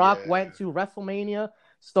that's when The Rock Yeah, went to WrestleMania.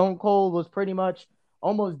 Stone Cold was pretty much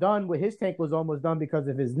almost done with his tank was almost done because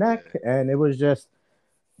of his neck, yeah, and it was just,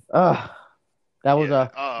 uh, that was yeah.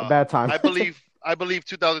 a bad time. I believe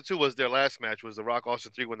 2002 was their last match. Was The Rock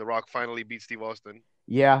Austin 3 when The Rock finally beat Steve Austin.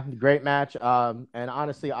 Yeah, great match. And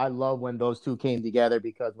honestly, I love when those two came together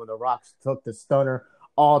because when The Rock took the stunner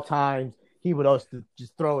all times, he would also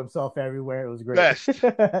just throw himself everywhere. It was great. Best,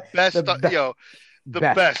 best, yo, the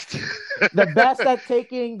Best. best. The best at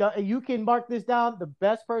taking the you can mark this down. The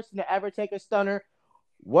best person to ever take a stunner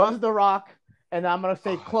was The Rock, and I'm gonna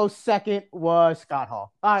say Oh, close second was Scott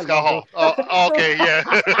Hall. I Scott love Hall. Oh, okay, yeah.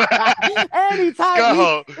 the anytime Scott he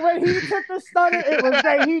Hall. when he took the stunner, it was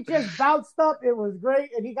great. He just bounced up. It was great,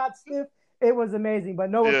 and he got stiff. It was amazing, but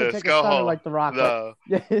no one could Yeah, take a Scott stunner Hall. like The Rock. But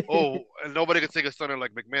The oh, and nobody could take a stunner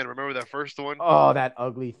like McMahon. Remember that first one? oh, that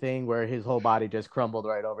ugly thing where his whole body just crumbled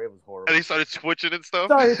right over. It was And horrible. he started twitching and stuff.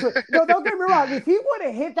 Sorry, no, don't get me wrong. If he would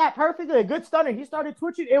have hit that perfectly, a good stunner, he started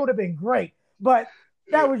twitching, it would have been great. But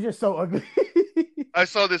that was just so ugly. I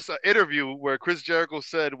saw this interview where Chris Jericho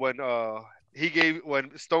said when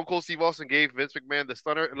Stone Cold Steve Austin gave Vince McMahon the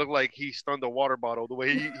stunner, it looked like he stunned a water bottle the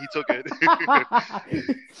way he took it.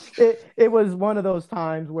 It was one of those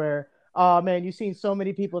times where, oh man, you've seen so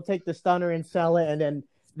many people take the stunner and sell it, and then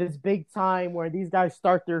this big time where these guys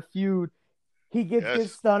start their feud, he gets this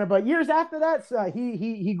Yes. stunner. But years after that,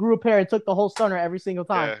 he grew a pair and took the whole stunner every single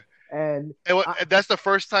time. Yeah. And And that's the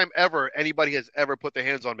first time ever anybody has ever put their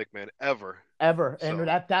hands on McMahon ever. ever, and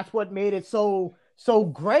So that's what made it so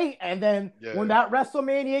great. And then when yeah, that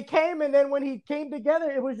WrestleMania came, and then when he came together,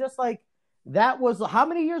 it was just like that was how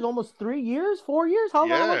many years? Almost 3 years, 4 years? How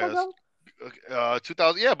long yeah. ago?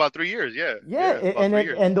 2000. Yeah, about 3 years. Yeah, Yeah, yeah, about 3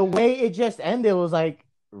 years. and the way it just ended was like,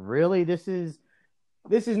 really, this is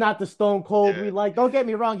not the Stone Cold we Yeah. like. Don't get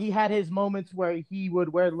me wrong, he had his moments where he would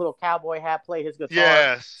wear the little cowboy hat, play his guitar,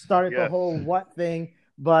 Yes. started the Yes. whole what thing.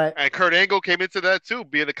 But And Kurt Angle came into that too,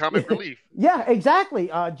 being the comic relief. yeah, exactly.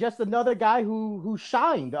 Just another guy who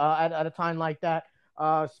shined at a time like that,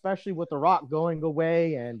 especially with The Rock going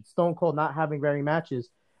away and Stone Cold not having very matches.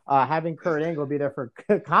 Having Kurt Angle be there for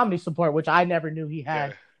comedy support, which I never knew he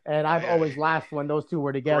had, Yeah, and I've yeah, always laughed when those two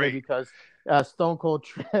were together great. because Stone Cold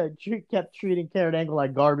kept treating Kurt Angle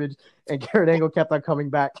like garbage, and Kurt Angle kept on coming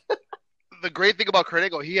back. The great thing about Kurt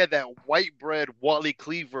Angle, he had that white bread Wally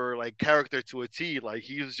Cleaver like character to a T. Like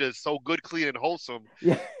he was just so good, clean, and wholesome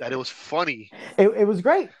Yeah, that it was funny. it was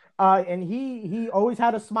great. And he always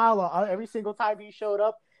had a smile on every single time he showed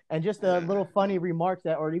up, and just the Yeah. little funny remarks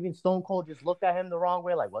that, or even Stone Cold just looked at him the wrong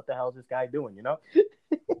way, like, "What the hell is this guy doing?" You know?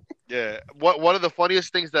 Yeah. One of the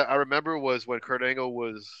funniest things that I remember was when Kurt Angle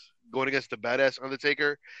was going against the badass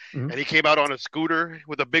Undertaker, Mhm. and he came out on a scooter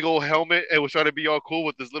with a big old helmet and was trying to be all cool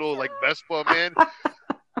with this little like Vespa man.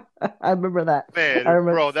 I remember that. I Man,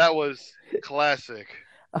 remember. bro, that was classic.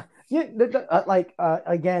 Yeah,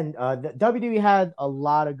 again, the WWE had a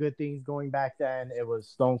lot of good things going back then. It was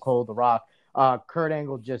Stone Cold, The Rock, Kurt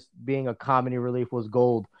Angle just being a comedy relief was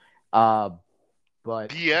gold. Uh, but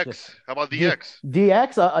just DX. How about DX?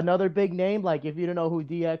 DX, another big name. Like if you don't know who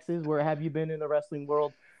DX is, where have you been in the wrestling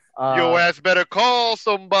world? Your Uh, ass better call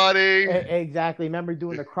somebody. exactly. Remember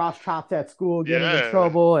doing the cross chops at school, getting in Yeah.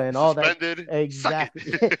 trouble, and all that. Suspended. Suck it.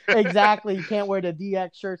 Exactly. Exactly. You can't wear the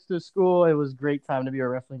DX shirts to school. It was a great time to be a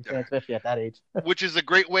wrestling fan, especially at that age. Which is a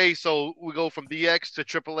great way. So we go from DX to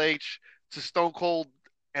Triple H to Stone Cold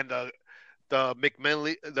and the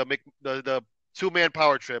McManly the 2-man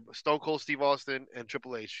power trip. Stone Cold Steve Austin and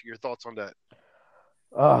Triple H. Your thoughts on that?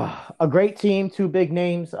 A great team, two big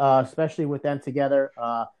names, especially with them together.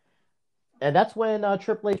 And that's when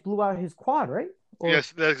Triple H blew out his quad, right? Or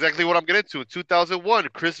Yes, that's exactly what I'm getting to. In 2001,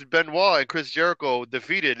 Chris Benoit and Chris Jericho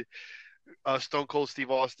defeated Stone Cold Steve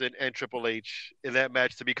Austin and Triple H in that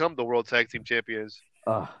match to become the World Tag Team Champions.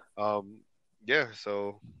 uh, Um, yeah,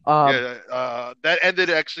 so um, yeah, that ended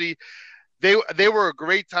actually. They were a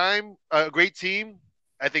great time, a great team.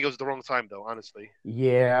 I think it was the wrong time though, honestly.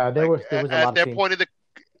 yeah, Like there was a at lot of their teams. point in the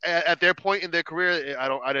at their point in their career,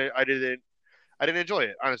 I didn't enjoy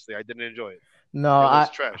it. Honestly, I didn't enjoy it. No, It was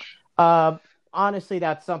trash. uh, honestly,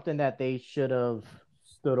 that's something that they should have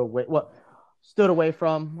stood away. Well, stood away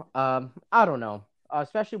from. I don't know,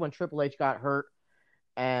 especially when Triple H got hurt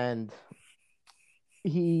and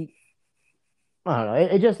he I don't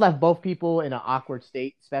know. It just left both people in an awkward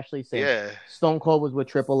state, especially since Yeah, Stone Cold was with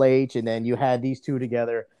Triple H, and then you had these two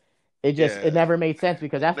together. It yeah. never made sense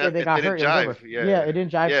because after they It got didn't hurt, it was jive. over. Yeah, Yeah, it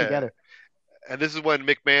didn't jive yeah. together. And this is when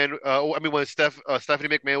McMahon, when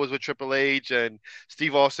Stephanie McMahon was with Triple H and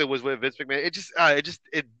Steve Austin was with Vince McMahon.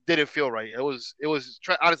 It didn't feel right.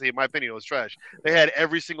 Honestly, in my opinion, it was trash. They had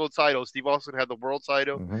every single title. Steve Austin had the world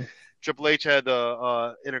title. Mm-hmm. Triple H had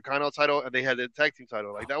the Intercontinental title, and they had the tag team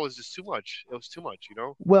title. Like that was just too much. It was too much, you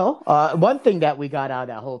know. Well, one thing that we got out of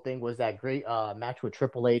that whole thing was that great match with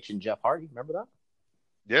Triple H and Jeff Hardy. Remember that?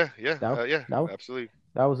 Yeah, yeah, That yeah, that absolutely.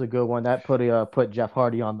 that was a good one. That put Jeff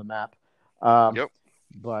Hardy on the map. Um, Yep.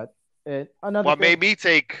 but another What thing, made me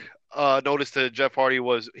take notice to Jeff Hardy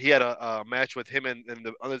was he had a match with him and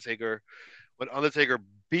the Undertaker when Undertaker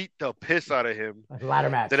beat the piss out of him. ladder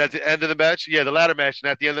Then match. at the end of the match, yeah, the ladder match, and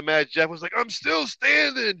at the end of the match, Jeff was like, "I'm still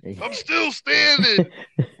standing. I'm still standing."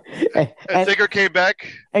 And and Taker came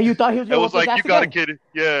back and you thought he was and gonna was whip his like, "You ass got it, again. kid."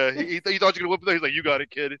 Yeah, he thought you were gonna whip it. He's like, "You got it,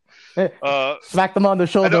 kid." Uh, Smacked him on the I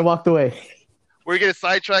shoulder know and walked away. we're getting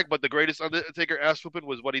sidetracked, but the greatest Undertaker ass whooping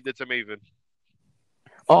was what he did to Maven.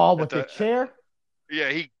 Oh, At with the the chair. Yeah,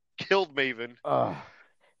 he killed Maven. Uh,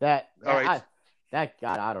 that All that right, I that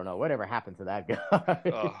God, I don't know. Whatever happened to that guy?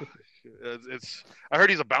 uh, it's. I heard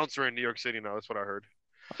he's a bouncer in New York City now. That's what I heard.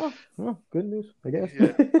 Oh, well, good news, I guess.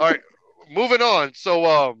 Yeah. All right, moving on.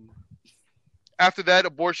 So after that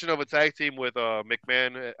abortion of a tag team with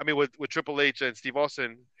McMahon, I mean with Triple H and Steve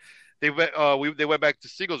Austin, they went back to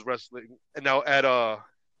singles wrestling, and now at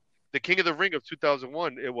the King of the Ring of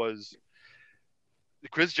 2001, it was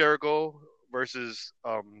Chris Jericho versus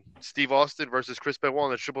Steve Austin versus Chris Benoit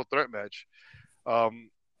in a triple threat match.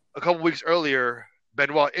 A couple weeks earlier,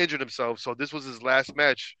 Benoit injured himself, so this was his last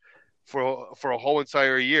match for a whole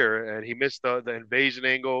entire year, and he missed the invasion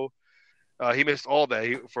angle. He missed all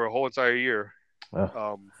that for a whole entire year. Uh,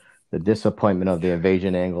 Um, the disappointment of the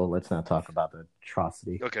invasion angle. Let's not talk about the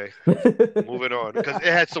atrocity. okay, It moving on because it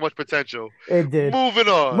had so much potential. did. Moving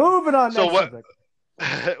on. Moving on. So Next what?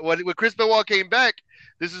 subject. when Chris Benoit came back,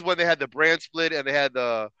 this is when they had the brand split and they had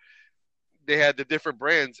they had the different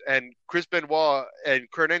brands, and Chris Benoit and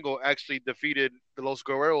Kurt Angle actually defeated the Los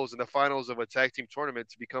Guerreros in the finals of a tag team tournament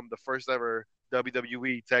to become the first ever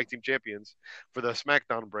WWE tag team champions for the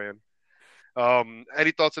SmackDown brand.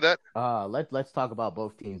 Any thoughts of that? Let's talk about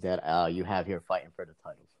both teams that you have here fighting for the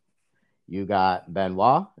titles. You got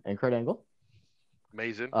Benoit and Kurt Angle,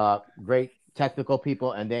 Amazing. great technical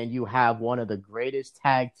people, and then you have one of the greatest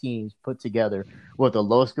tag teams put together with the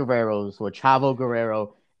Los Guerreros, with Chavo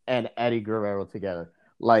Guerrero and Eddie Guerrero together.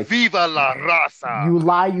 Like, Viva la raza! you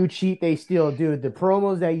lie, you cheat, they steal, dude. The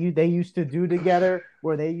promos that they used to do together,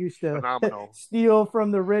 where they used to Phenomenal. steal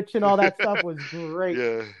from the rich and all that stuff, was great.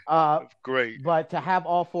 Yeah, Uh, great. but to have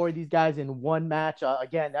all four of these guys in one match,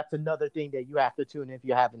 again, that's another thing that you have to tune in if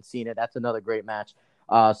you haven't seen it. That's another great match,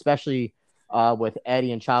 especially with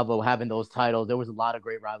Eddie and Chavo having those titles. There was a lot of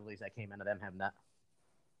great rivalries that came into them having that.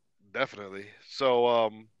 Definitely.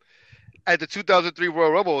 So, at the 2003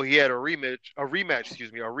 Royal Rumble, he had a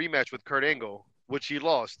rematch with Kurt Angle, which he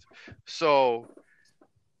lost. So,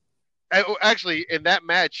 actually, in that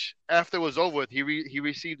match, after it was over with, he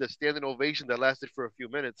received a standing ovation that lasted for a few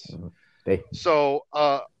minutes. They So,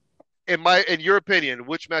 in your opinion,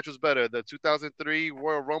 which match was better, the 2003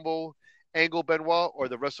 Royal Rumble Angle Benoit or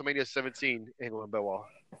the WrestleMania 17 Angle and Benoit?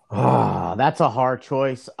 That's a hard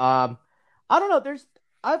choice. I don't know.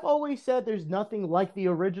 I've always said there's nothing like the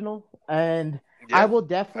original, and I Yeah, will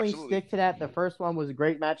definitely absolutely. stick to that. The first one was a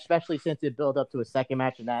great match, especially since it built up to a second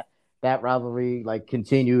match, and that rivalry like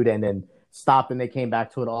continued and then stopped, and they came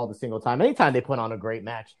back to it all the single time. Anytime they put on a great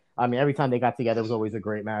match, I mean, every time they got together, it was always a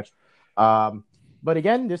great match. Um, but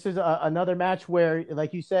again, this is another match where,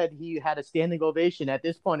 like you said, he had a standing ovation. At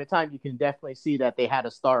this point in time, you can definitely see that they had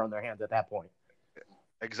a star on their hands at that point.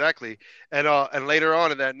 Exactly. And later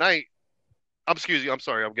on in that night, excuse me, I'm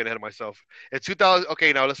sorry, I'm getting ahead of myself. In 2000,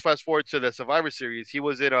 okay, now let's fast forward to the Survivor Series. He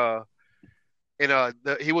was he was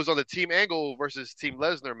on the Team Angle versus Team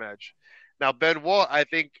Lesnar match. Now Benoit, I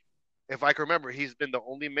think, if I can remember, he's been the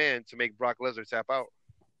only man to make Brock Lesnar tap out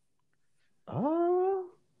Uh,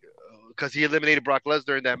 because he eliminated Brock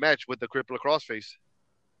Lesnar in that match with the crippler crossface.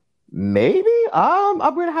 Maybe. I'm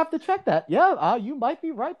gonna have to check that. Yeah, you might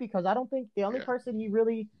be right because I don't think the only Yeah, person he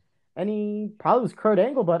really, and he probably was Kurt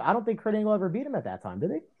Angle, but I don't think Kurt Angle ever beat him at that time,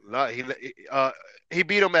 did he? no, he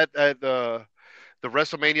beat him at the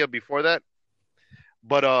WrestleMania before that,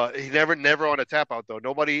 but he never on a tap out though.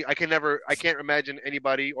 Nobody, I can't imagine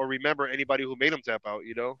anybody or remember anybody who made him tap out.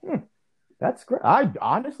 You know? Hmm, that's great. I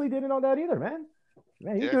honestly didn't know that either, man.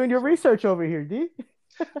 Man, you're Yeah. doing your So research over here, D.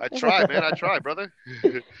 I try, man. I try, brother.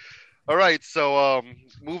 All right. So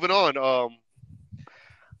moving on.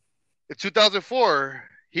 In 2004,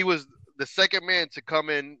 he was the second man to come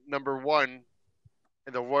in number one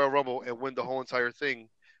in the Royal Rumble and win the whole entire thing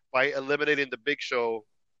by eliminating the Big Show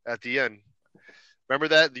at the end. Remember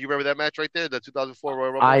that? Do you remember that match right there, the 2004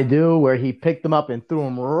 Royal I Rumble? do, where he picked him up and threw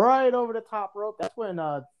him right over the top rope. That's when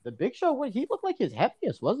the Big Show, he looked like his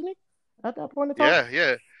heaviest, wasn't he? At that point in time. Yeah,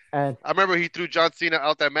 yeah. And I remember he threw John Cena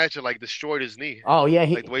out that match and like destroyed his knee, oh yeah,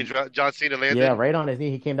 like the way John Cena yeah, landed. right on his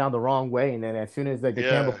knee. He came down the wrong way, and then as soon as like the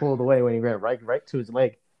camera Yeah, pulled away, when he went right to his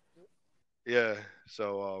leg. yeah.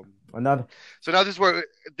 So Another. so now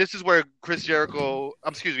this is where Chris Jericho,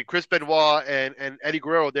 excuse me, Chris Benoit and Eddie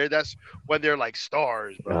Guerrero, that's when they're like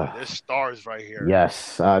stars, brother. Uh, They're stars right here.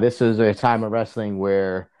 yes, this is a time of wrestling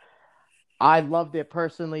where I loved it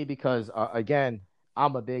personally because again,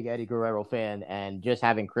 I'm a big Eddie Guerrero fan, and just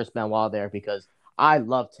having Chris Benoit there because I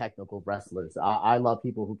love technical wrestlers. I love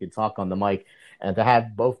people who can talk on the mic, and to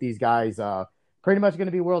have both these guys pretty much going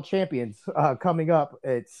to be world champions coming up,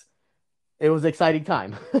 it was an exciting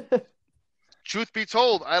time. Truth be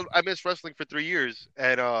told, I missed wrestling for 3 years,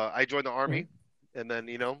 and I joined the army, and then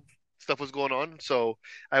stuff was going on, so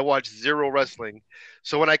I watched zero wrestling.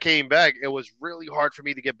 So when I came back, it was really hard for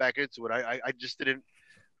me to get back into it. I just didn't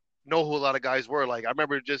know who a lot of guys were. Like I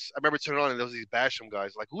remember turning on and there was these Basham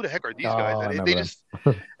guys. Like who the heck are these guys? Oh, I And remember them.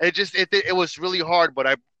 it was really hard.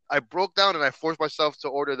 But I broke down and I forced myself to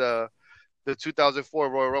order the 2004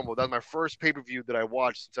 Royal Rumble. That was my first pay per view that I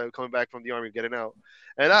watched since I was coming back from the army and getting out.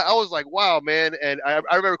 And I was like, wow, man. And I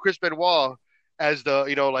remember Chris Benoit as the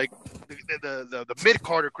like the mid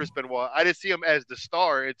Carter Chris Benoit. I didn't see him as the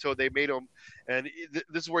star until they made him, and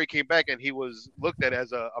this is where he came back and he was looked at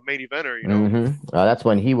as a main eventer. That's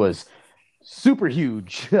when he was super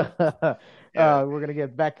huge. Yeah, We're gonna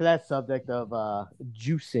get back to that subject of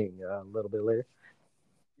juicing a little bit later.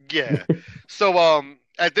 yeah. So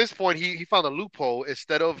at this point he found a loophole.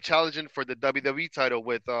 Instead of challenging for the WWE title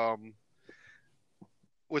with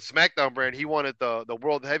SmackDown brand, he wanted the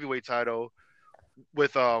World Heavyweight title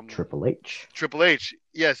with Triple H. Triple H.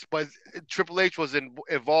 Yes, but Triple H was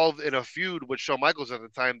involved in a feud with Shawn Michaels at the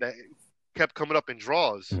time that kept coming up in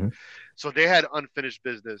draws. Mm-hmm. So they had unfinished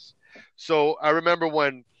business. So I remember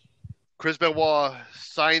when Chris Benoit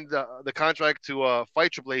signed the contract to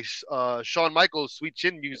fight Triple H, Shawn Michaels Sweet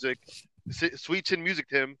Chin Music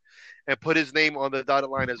him, and put his name on the dotted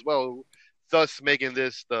line as well, thus making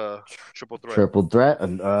this the triple threat. Triple threat,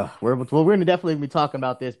 and we're gonna definitely be talking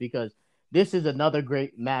about this because this is another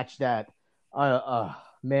great match that,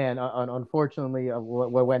 man, unfortunately,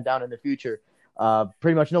 what went down in the future,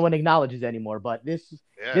 pretty much no one acknowledges anymore. But Yeah,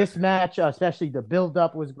 this match, especially the build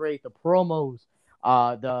up was great, the promos,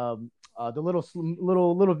 the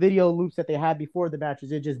little video loops that they had before the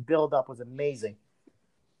matches, it just build up was amazing.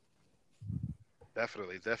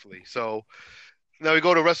 definitely, definitely. So now we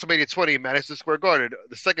go to WrestleMania 20, Madison Square Garden,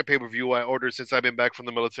 the second pay per view I ordered since I've been back from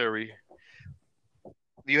the military.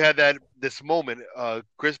 You had this moment,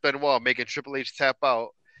 Chris Benoit making Triple H tap out,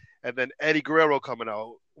 and then Eddie Guerrero coming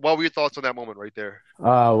out. What were your thoughts on that moment right there?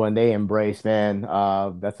 When they embrace, man,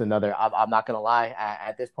 that's another. I'm not gonna lie.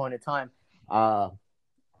 At this point in time, uh,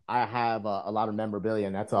 I have a lot of memorabilia,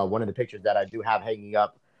 and that's one of the pictures that I do have hanging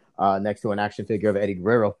up next to an action figure of Eddie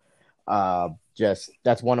Guerrero. Just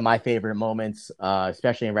that's one of my favorite moments,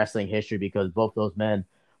 especially in wrestling history, because both those men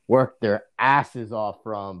worked their asses off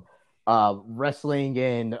from wrestling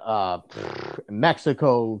in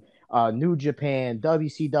Mexico, New Japan,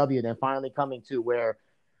 WCW, and then finally coming to where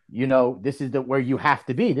this is where you have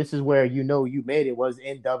to be. This is where you made it was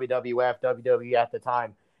in WWF, WWE at the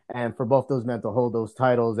time, and for both those men to hold those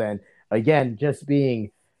titles, and again, just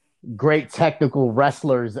being great technical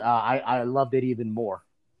wrestlers, I loved it even more.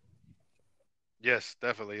 Yes,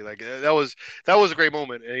 definitely. Like that was a great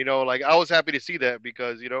moment, and like I was happy to see that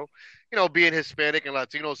because being Hispanic and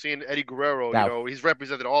Latino, seeing Eddie Guerrero, That he's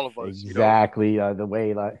represented all of us. exactly the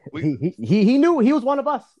way like We he knew he was one of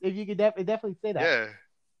us. If you could definitely say that. yeah,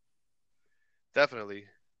 definitely.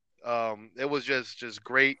 It was just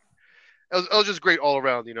great. It was just great all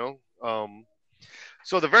around.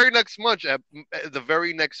 So the very next month at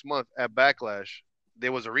Backlash,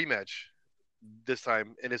 there was a rematch. This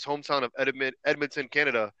time in his hometown of Edmonton,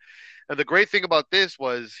 Canada. And the great thing about this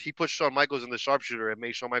was he put Shawn Michaels in the sharpshooter and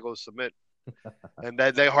made Shawn Michaels submit. And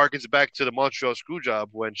that harkens back to the Montreal Screwjob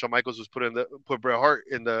when Shawn Michaels was put Bret Hart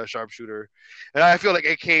in the sharpshooter, and I feel like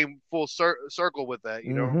it came full circle with that.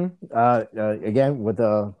 Again, with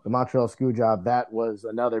the Montreal Screwjob, that was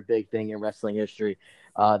another big thing in wrestling history.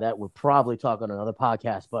 That we'll probably talk on another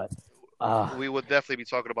podcast, but We would definitely be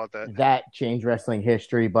talking about that. that changed wrestling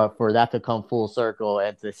history. But for that to come full circle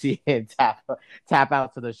and to see him tap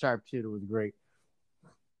out to the sharpshooter was great.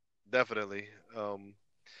 Definitely.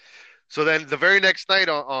 So then the very next night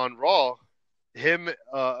on Raw,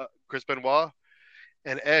 Chris Benoit,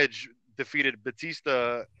 and Edge defeated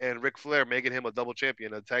Batista and Ric Flair, making him a double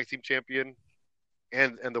champion, a tag team champion,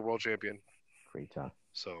 and the world champion. Great time.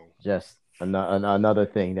 So Just another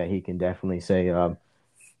thing that he can definitely say.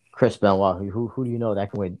 Chris Benoit, who do you know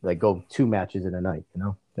that can win, like go two matches in a night?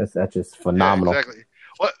 That's just yeah, phenomenal. exactly.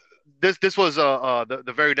 Well, this was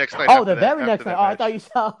the very next night Oh, after the that very after next night. that Oh, I match. thought you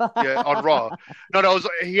saw. Yeah, on Raw. No, no,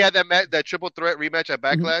 he had that triple threat rematch at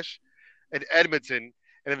Mhm. Backlash in Edmonton,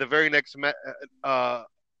 and in the very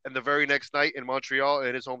and the very next night in Montreal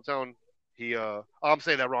in his hometown, I'm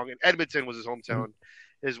saying that wrong. In Edmonton was his Mhm. hometown,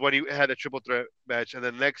 is when he had a triple threat match, and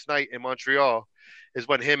the next night in Montreal is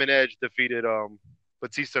when him and Edge defeated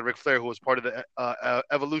Batista and Ric Flair, who was part of the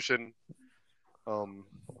Evolution um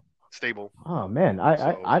stable. Oh man, I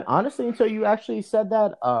So honestly, until you actually said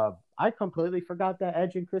that, I completely forgot that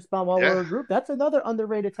Edge and Chris Benoit were yeah, a group. That's another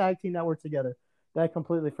underrated tag team that worked together that I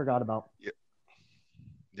completely forgot about. yep,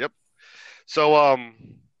 yep. So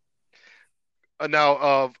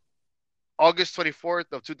now August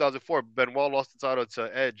 24th of 2004, Benoit lost the title to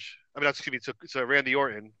Edge. I mean, excuse me, to Randy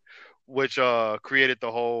Orton, which created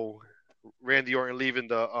the whole Randy Orton leaving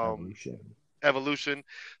the Evolution. Evolution.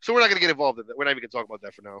 So we're not gonna get involved in that. We're not even gonna talk about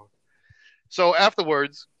that for now. So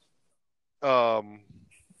afterwards, um,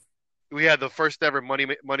 we had the first ever Money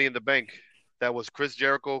in the Bank. That was Chris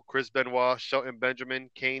Jericho, Chris Benoit, Shelton Benjamin,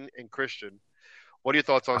 Kane, and Christian. What are your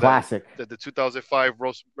thoughts on that? Classic. The 2005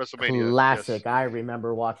 WrestleMania. Yes. Classic. I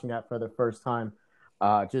remember watching that for the first time.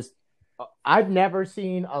 Just I've never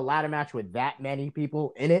seen a ladder match with that many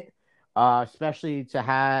people in it, especially to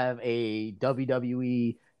have a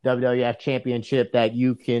WWE WWF championship that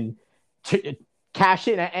you can t- cash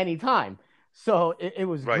in at any time. So it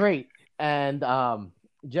was Right. great, and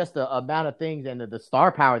just the amount of things and the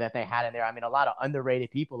star power that they had in there. I mean, a lot of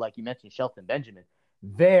underrated people, like you mentioned, Shelton Benjamin,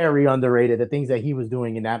 very underrated. The things that he was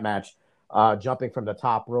doing in that match, jumping from the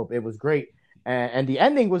top rope. It was great. And the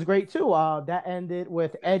ending was great too. That ended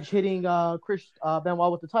with Edge hitting Chris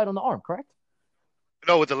Benoit with the title on the arm, correct?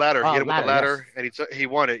 No, with the ladder. He hit him with the Ladder, yes. ladder, and he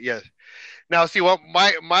won it. Yes. Now, see what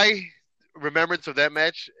my remembrance of that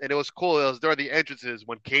match, and it was cool. It was during the entrances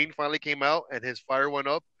when Kane finally came out and his fire went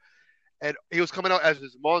up, and he was coming out as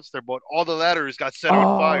this monster, but all the ladders got set on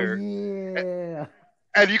Oh fire, yeah.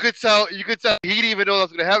 and you could tell he didn't even know that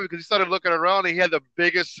was going to happen because he started looking around and he had the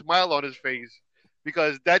biggest smile on his face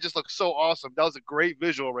because that just looked so awesome. That was a great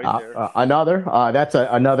visual right there. Another that's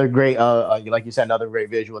another great like you said, another great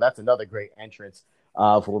visual. That's another great entrance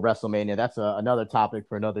for WrestleMania. That's another topic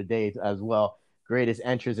for another day as well. Greatest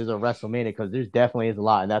entrances of WrestleMania, because there's definitely is a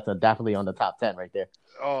lot, and that's definitely on the top 10 right there.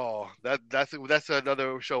 Oh, that's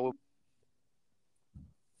another show.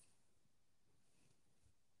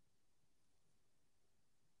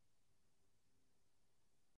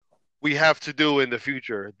 We have to do in the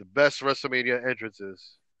future the best WrestleMania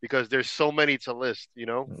entrances because there's so many to list. You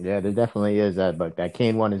know. Yeah, there definitely is that, but that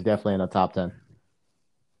Kane one is definitely in the top 10.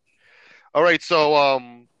 All right, so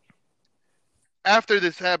after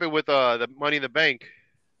this happened with the Money in the Bank,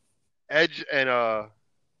 Edge and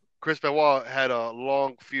Chris Benoit had a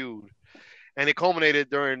long feud, and it culminated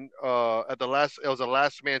during at the last. It was a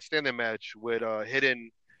last man standing match with hitting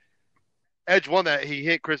Edge won that he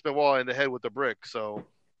hit Chris Benoit in the head with the brick. So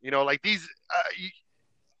like these,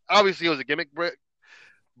 obviously it was a gimmick brick,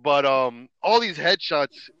 but all these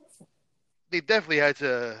headshots they definitely had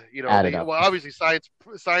to Add it they up. well obviously science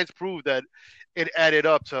proved that it added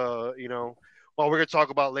up to well we're gonna talk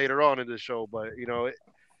about later on in the show, but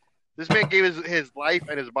this man gave his life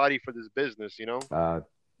and his body for this business. Uh,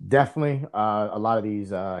 Definitely, a lot of these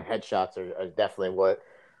headshots are definitely what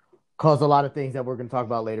caused a lot of things that we're going to talk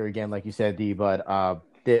about later again, like you said, D. But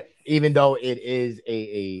even though it is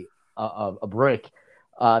a brick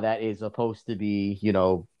that is supposed to be,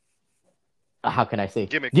 how can I say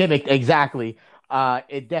Gimmick. gimmick exactly?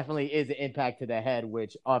 It definitely is an impact to the head,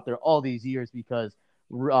 which after all these years, because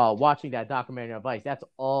watching that documentary on Vice, that's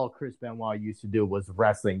all Chris Benoit used to do was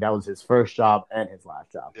wrestling. That was his first job and his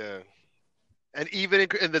last job. Yeah. And even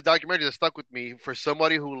in the documentary that stuck with me, for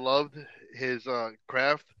somebody who loved his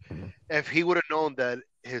craft, Mhm. if he would have known that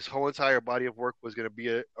his whole entire body of work was going to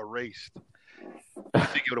be erased, I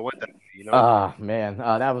think he would have went that way. Man,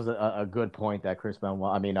 that was a good point that Chris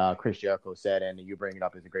Benoit, I mean, Chris Jericho said, and you bring it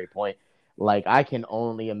up is a great point. Like, I can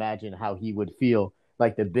only imagine how he would feel,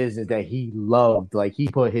 like the business that he loved, like he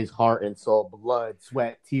put his heart and soul, blood,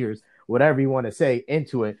 sweat, tears, whatever you want to say,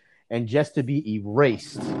 into it, and just to be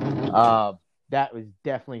erased, that was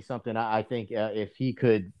definitely something I think if he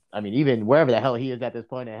could, I mean, even wherever the hell he is at this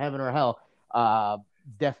point in heaven or hell,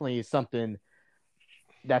 definitely is something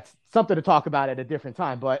that's something to talk about at a different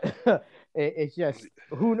time. But it's just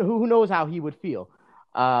who knows how he would feel,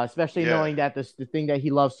 especially Yeah. knowing that the thing that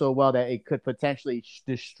he loves so well that it could potentially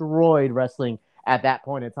destroy wrestling at that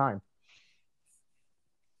point in time.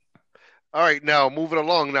 All right, now moving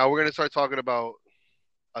along. Now we're going to start talking about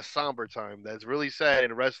a somber time that's really sad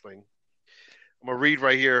in wrestling. I'm going to read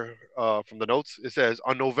right here from the notes. It says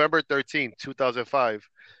on November 13th, 2005,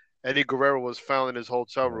 Eddie Guerrero was found in his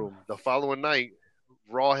hotel room. The following night,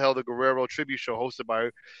 Raw held a Guerrero tribute show hosted by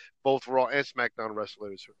both Raw and SmackDown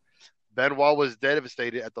wrestlers. Benoit was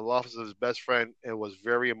devastated at the loss of his best friend and was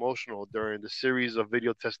very emotional during the series of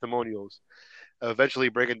video testimonials, eventually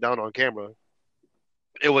breaking down on camera.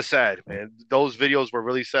 It was sad, man. Those videos were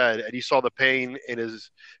really sad, and you saw the pain in his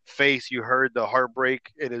face. You heard the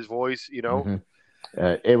heartbreak in his voice. Mm-hmm.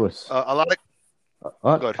 It was. A lot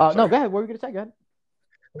of good. No, Sorry, go ahead. What were you gonna say? Go ahead.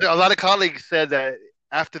 a lot of colleagues said that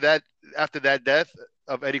after that, after that death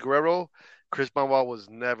of Eddie Guerrero, Chris Benoit was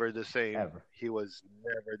never the same. Ever. He was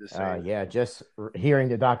never the same. Yeah, just hearing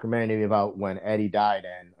the documentary about when Eddie died,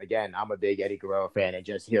 and again, I'm a big Eddie Guerrero fan, and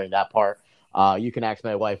just hearing that part, you can ask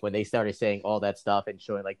my wife when they started saying all that stuff and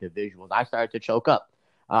showing like the visuals. I started to choke up.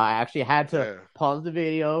 I actually had to Yeah, pause the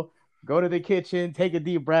video, go to the kitchen, take a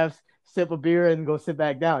deep breath, sip a beer, and go sit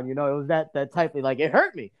back down. It was that type of like it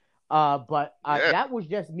hurt me. But yeah, that was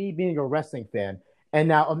just me being a wrestling fan. And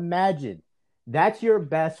now imagine that's your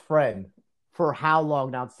best friend for how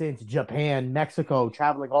long now? Since Japan, Mexico,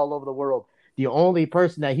 traveling all over the world. The only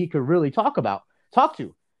person that he could really talk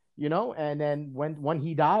to, And then when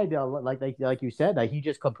he died, like you said, that he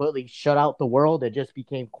just completely shut out the world. It just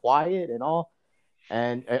became quiet and all.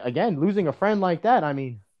 And again, losing a friend like that, I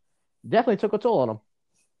mean, definitely took a toll on him.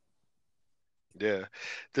 yeah.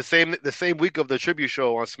 The same week of the tribute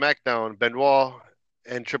show on SmackDown, Benoit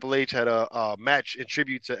and Triple H had a match in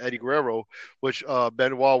tribute to Eddie Guerrero, which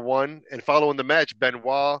Benoit won. And following the match,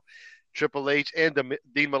 Benoit Triple H, and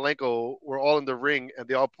Dean Malenko were all in the ring, and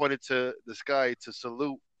they all pointed to the sky to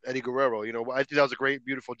salute Eddie Guerrero. I think that was a great,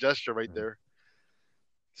 beautiful gesture right there.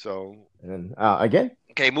 So, And then again,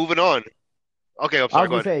 okay, moving on. Okay, I'm I sorry. was Go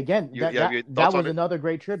gonna ahead. say again You have your that thoughts was on it? another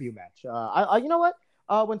great tribute match. You know what?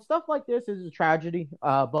 When stuff like this is a tragedy,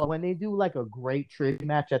 but when they do like a great tribute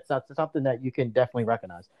match, that's something that you can definitely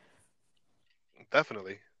recognize.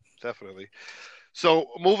 Definitely, definitely. So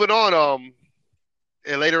moving on.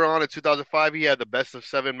 And later on in 2005, he had the best of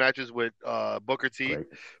seven matches with Booker T Great.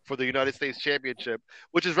 for the United States Championship,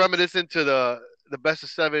 which is reminiscent to the best of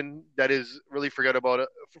seven that is really forgettable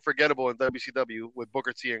in WCW with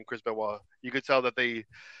Booker T and Chris Benoit. You could tell that they,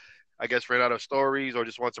 I guess, ran out of stories or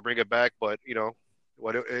just want to bring it back, but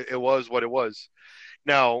what it was what it was.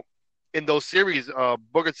 Now, in those series,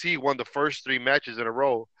 Booker T won the first three matches in a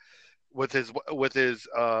row with his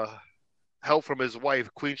help from his wife,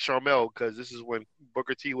 Queen Charmel, because this is when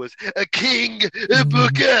Booker T was a king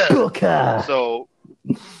Booker. Booker. So,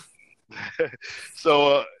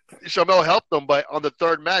 so Charmel helped them, but on the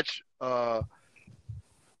third match,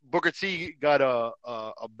 Booker T got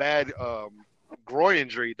a bad groin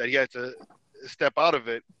injury that he had to step out of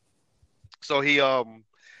it. So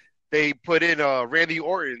they put in Randy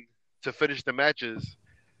Orton to finish the matches,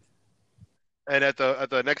 and at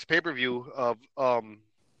the next pay per view of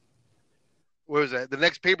where was that? The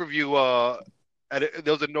next pay per view,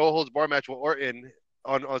 there was a no holds bar match with Orton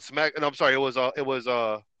on Smack. And I'm sorry, it was on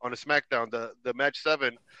a SmackDown. The match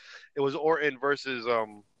seven, it was Orton versus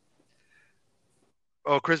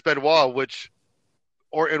Chris Benoit, which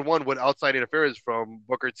Orton won with outside interference from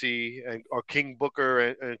Booker T and or King Booker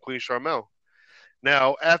and Queen Charmel.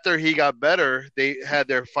 Now after he got better, they had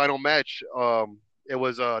their final match. It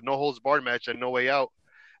was a no holds barred match and no way out.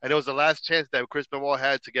 And it was the last chance that Chris Benoit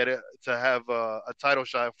had to get it to have a title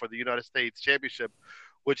shot for the United States Championship,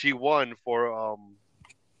 which he won for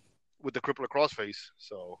with the crippler crossface.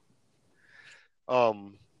 So,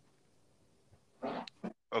 um,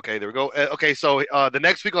 okay, there we go. Okay, so the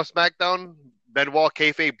next week on SmackDown, Benoit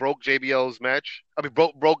kayfabe broke JBL's match. I mean,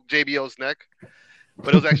 broke JBL's neck,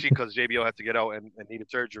 but it was actually because JBL had to get out and needed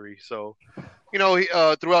surgery. So,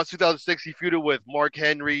 throughout 2006, he feuded with Mark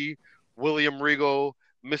Henry, William Regal,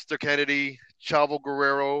 Mr. Kennedy, Chavo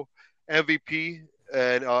Guerrero, MVP,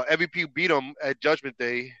 and MVP beat him at Judgment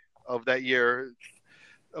Day of that year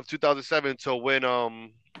of 2007 to win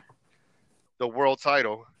the world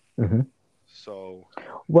title. Mhm. So,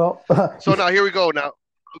 Well, so now here we go. Now,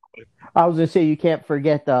 I was gonna say you can't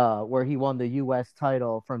forget where he won the U.S.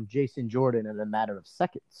 title from Jason Jordan in a matter of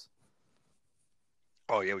seconds.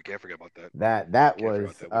 oh yeah, we can't forget about that. That Can't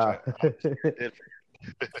was forget that, which I honestly did.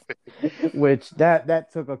 which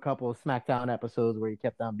that took a couple of SmackDown episodes where he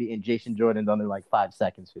kept on beating Jason Jordan under like 5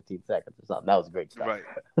 seconds, 15 seconds or something. That was great stuff. Right.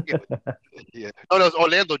 Yeah. Yeah. Oh, no, it's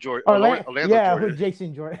Orlando Jordan. Orlando Yeah, with Jordan.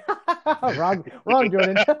 Jason Jordan. Wrong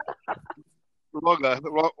Jordan. Wrong guy.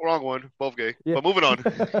 Wrong one. Both gay. Yeah. But moving on.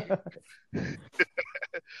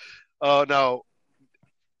 Now,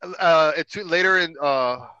 later in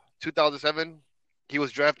 2007, he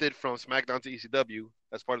was drafted from SmackDown to ECW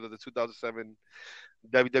as part of the 2007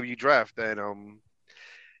 WWE draft, and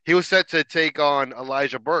he was set to take on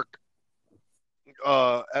Elijah Burke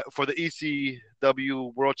for the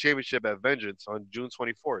ECW World Championship at Vengeance on June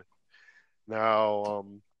 24th. Now,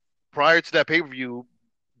 prior to that pay per view,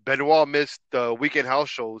 Benoit missed the weekend house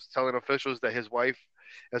shows, telling officials that his wife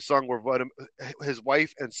and son were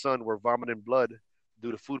vomiting blood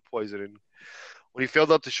due to food poisoning. When he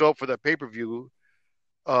failed up to show up for that pay per view,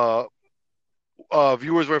 uh,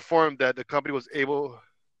 viewers were informed that the company was able.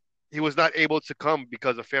 He was not able to come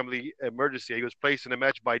because of family emergency. He was placed in a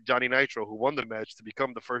match by Johnny Nitro, who won the match to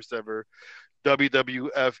become the first ever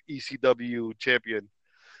WWF ECW champion.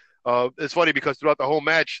 It's funny because throughout the whole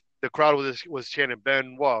match, the crowd was chanting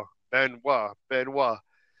Benoit, Benoit, Benoit,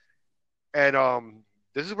 and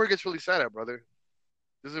this is where it gets really sad, at brother.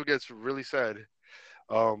 This is where it gets really sad.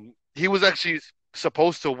 He was actually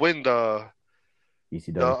supposed to win ECW.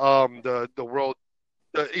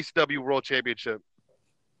 the ECW World Championship.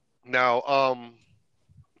 Now,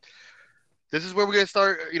 this is where we're gonna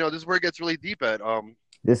start. This is where it gets really deep at.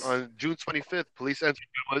 This On June 25th, police entered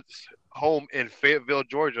Benoit's home in Fayetteville,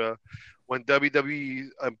 Georgia, when WWE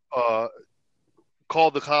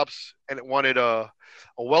called the cops and wanted a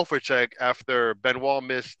welfare check after Benoit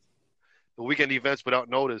missed the weekend events without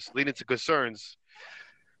notice, leading to concerns.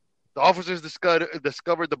 The officers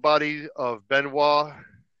discovered the body of Benoit,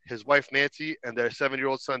 his wife Nancy, and their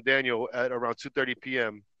 7-year-old son Daniel at around 2:30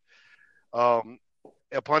 p.m. Um,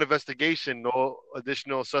 upon investigation, no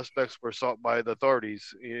additional suspects were sought by the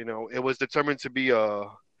authorities. It was determined to be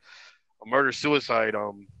a murder suicide.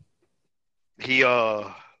 He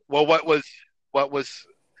well, what was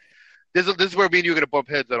this is where me and you are gonna bump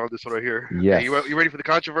heads on this one right here. Okay, you Yes. ready for the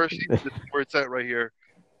controversy? This is where it's at right here.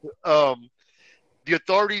 Um, the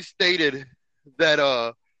authorities stated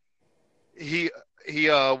that he he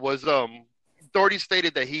was authorities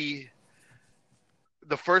stated that he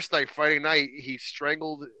the first night, Friday night, he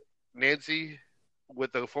strangled Nancy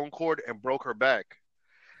with a phone cord and broke her back.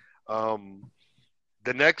 Um,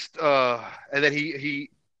 the next, and then he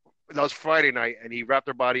that was Friday night, and he wrapped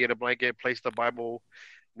her body in a blanket, placed the Bible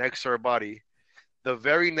next to her body. The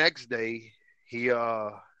very next day, he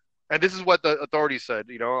and this is what the authorities said.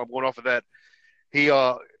 You know, I'm going off of that. He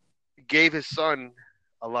gave his son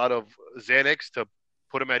a lot of Xanax to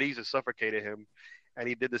put him at ease and suffocated him, and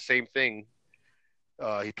he did the same thing.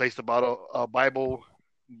 He placed the Bible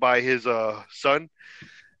by his son,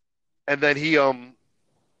 and then he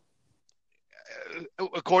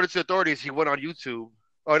according to the authorities, he went on YouTube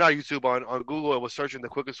or not YouTube on Google and was searching the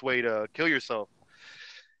quickest way to kill yourself.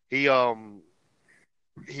 He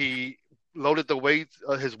he loaded the weight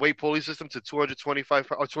his weight pulley system to 225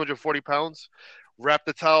 or 240 pounds, wrapped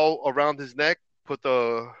the towel around his neck, put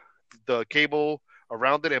the cable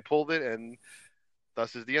around it and pulled it, and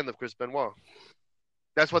thus is the end of Chris Benoit.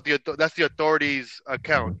 That's the authorities'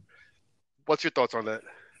 account. What's your thoughts on that?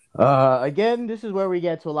 Again, this is where we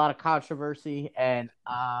get to a lot of controversy, and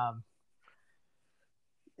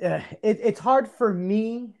it's hard for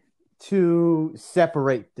me to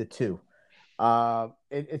separate the two.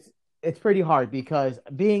 It's pretty hard because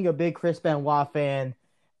being a big Chris Benoit fan,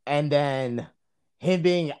 and then him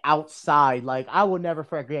being outside, like I will never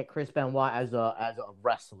forget Chris Benoit as a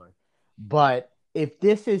wrestler. But if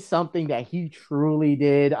this is something that he truly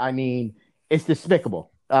did, I mean, it's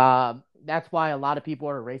despicable. That's why a lot of people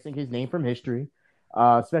are erasing his name from history,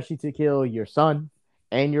 especially to kill your son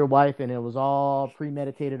and your wife, and it was all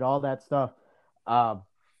premeditated, all that stuff. Um,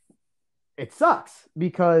 it sucks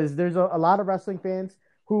because there's a lot of wrestling fans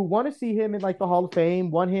who want to see him in like the Hall of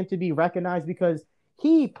Fame, want him to be recognized because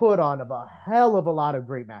he put on a hell of a lot of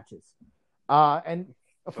great matches, and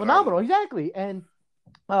phenomenal, Phenomenal. exactly. And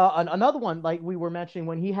another one, like we were mentioning,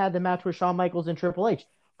 when he had the match with Shawn Michaels and Triple H,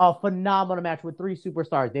 a phenomenal match with three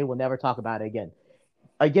superstars. They will never talk about it again.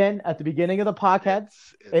 Again, at the beginning of the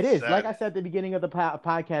podcast, it It's is like sad. I said at the beginning of the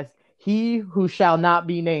podcast. He who shall not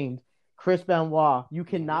be named, Chris Benoit. You Mm-hmm.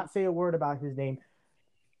 cannot say a word about his name.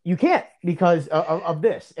 You can't because of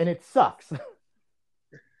this, and it sucks.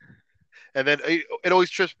 And then it always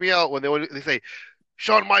trips me out when they say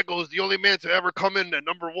Shawn Michaels the only man to ever come in at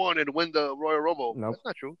number one and win the Royal Rumble. Nope, That's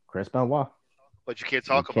not true, Chris Benoit. but you can't You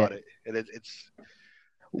talk about can't. it, and it's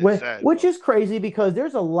sad, Which bro. is crazy because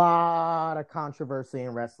there's a lot of controversy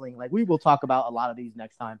in wrestling. Like we will talk about a lot of these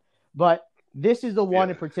next time, but this is the one Yeah,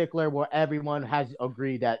 in particular where everyone has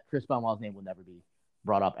agreed that Chris Benoit's name will never be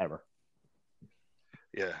brought up ever.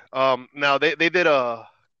 yeah. Now they did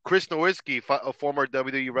Chris Nowinski, a former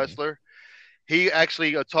WWE wrestler. He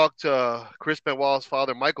actually talked to Chris Benoit's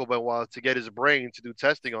father, Michael Benoit, to get his brain to do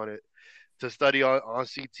testing on it to study on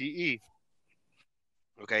CTE.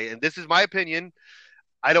 Okay, and this is my opinion.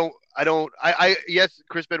 I yes,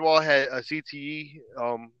 Chris Benoit had a CTE.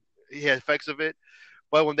 He had effects of it,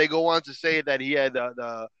 but when they go on to say that he had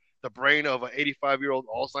the brain of an 85-year-old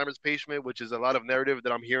Alzheimer's patient, which is a lot of narrative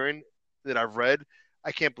that I'm hearing that I've read,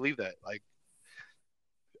 I can't believe that. Like,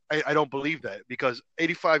 I don't believe that because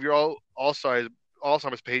 85-year-old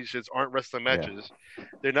Alzheimer's patients aren't wrestling Yeah. matches.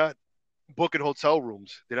 They're not booking hotel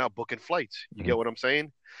rooms. They're not booking flights. You Mm-hmm. get what I'm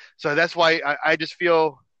saying? So that's why I just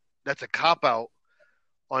feel that's a cop out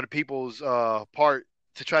on people's part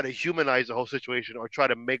to try to humanize the whole situation or try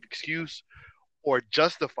to make excuse or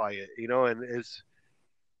justify it, you know. And it's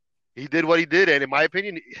he did what he did, and in my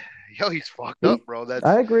opinion, yo, he's fucked up, He, bro.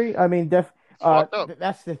 I That's agree. I mean, it's fucked up.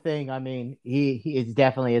 that's the thing. I mean, he is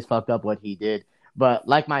definitely is fucked up what he did. But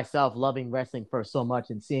like myself, loving wrestling for so much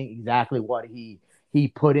and seeing exactly what he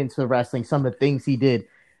put into wrestling, some of the things he did,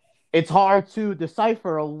 it's hard to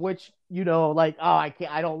decipher which like I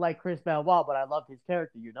can't, I don't like Chris Benoit, but I love his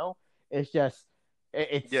character. It's just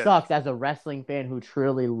it Yeah, sucks as a wrestling fan who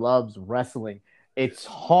truly loves wrestling. It's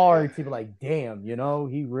hard to be like, damn,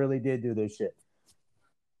 he really did do this shit.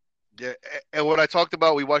 yeah. And what I talked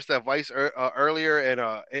about, we watched that Vice earlier, and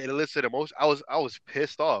it elicited emotion. I was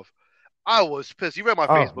pissed off. I was pissed. You read my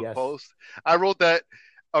Oh Facebook yes, post. I wrote that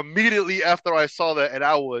immediately after I saw that, and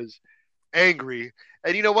I was angry.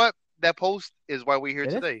 And you know what? That post is why we're here it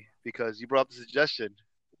is. today because you brought up the suggestion.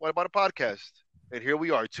 What about a podcast? And here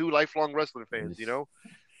we are, two lifelong wrestling fans. You It's, know,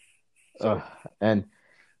 uh, so and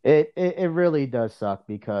It really does suck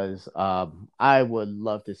because I would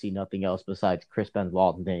love to see nothing else besides Chris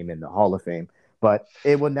Benoit's name in the Hall of Fame, but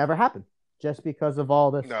it would never happen just because of all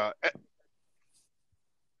this. No,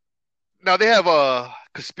 now they have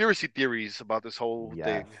conspiracy theories about this whole Yes,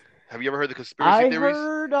 thing. Have you ever heard the conspiracy I theories?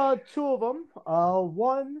 heard two of them.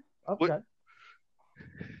 One, oh, What? okay.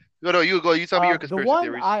 No, no, you go. You tell me your The conspiracy one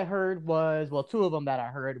theories. I heard was, well, two of them that I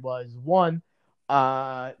heard was one,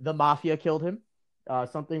 the mafia killed him,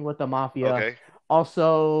 something with the mafia. Okay.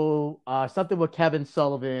 Also, something with Kevin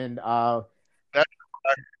Sullivan. That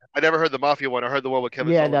I never heard the mafia one. I heard the one with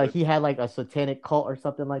Kevin Yeah, no, Sullivan. he had like a satanic cult or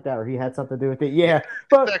something like that, or he had something to do with it. Yeah,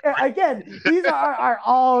 but again, these are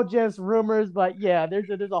all just rumors. But yeah, there's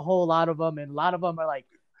a whole lot of them, and a lot of them are like,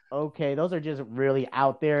 okay, those are just really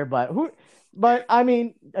out there. But who? Yeah, But I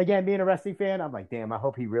mean, again, being a wrestling fan, I'm like, damn, I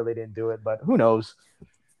hope he really didn't do it. But who knows?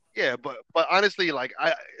 yeah, but honestly, like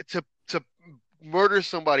to murder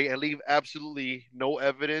somebody and leave absolutely no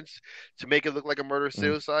evidence to make it look like a murder Mm.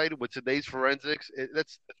 suicide with today's forensics,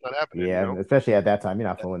 that's not happening. You Yeah, know. especially at that time, you're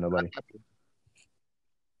not That's fooling not nobody. happening.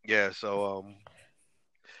 Yeah.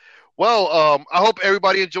 Well, I hope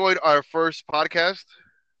everybody enjoyed our first podcast.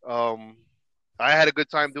 Um, I had a good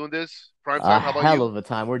time doing this. Prime A time. How about hell you? of a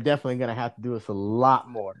time. We're definitely gonna have to do this a lot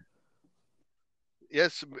more.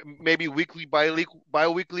 Yes, maybe weekly,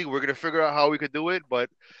 bi-weekly. We're gonna figure out how we could do it, but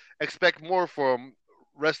expect more from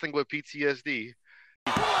Wrestling with PTSD.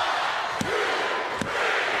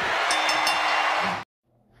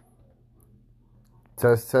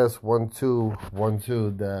 Test, test, 1 2 1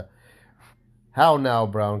 2. The how now,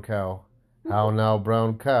 brown cow? How now,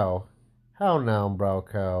 brown cow? How now, brown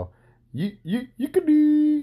cow? You can do.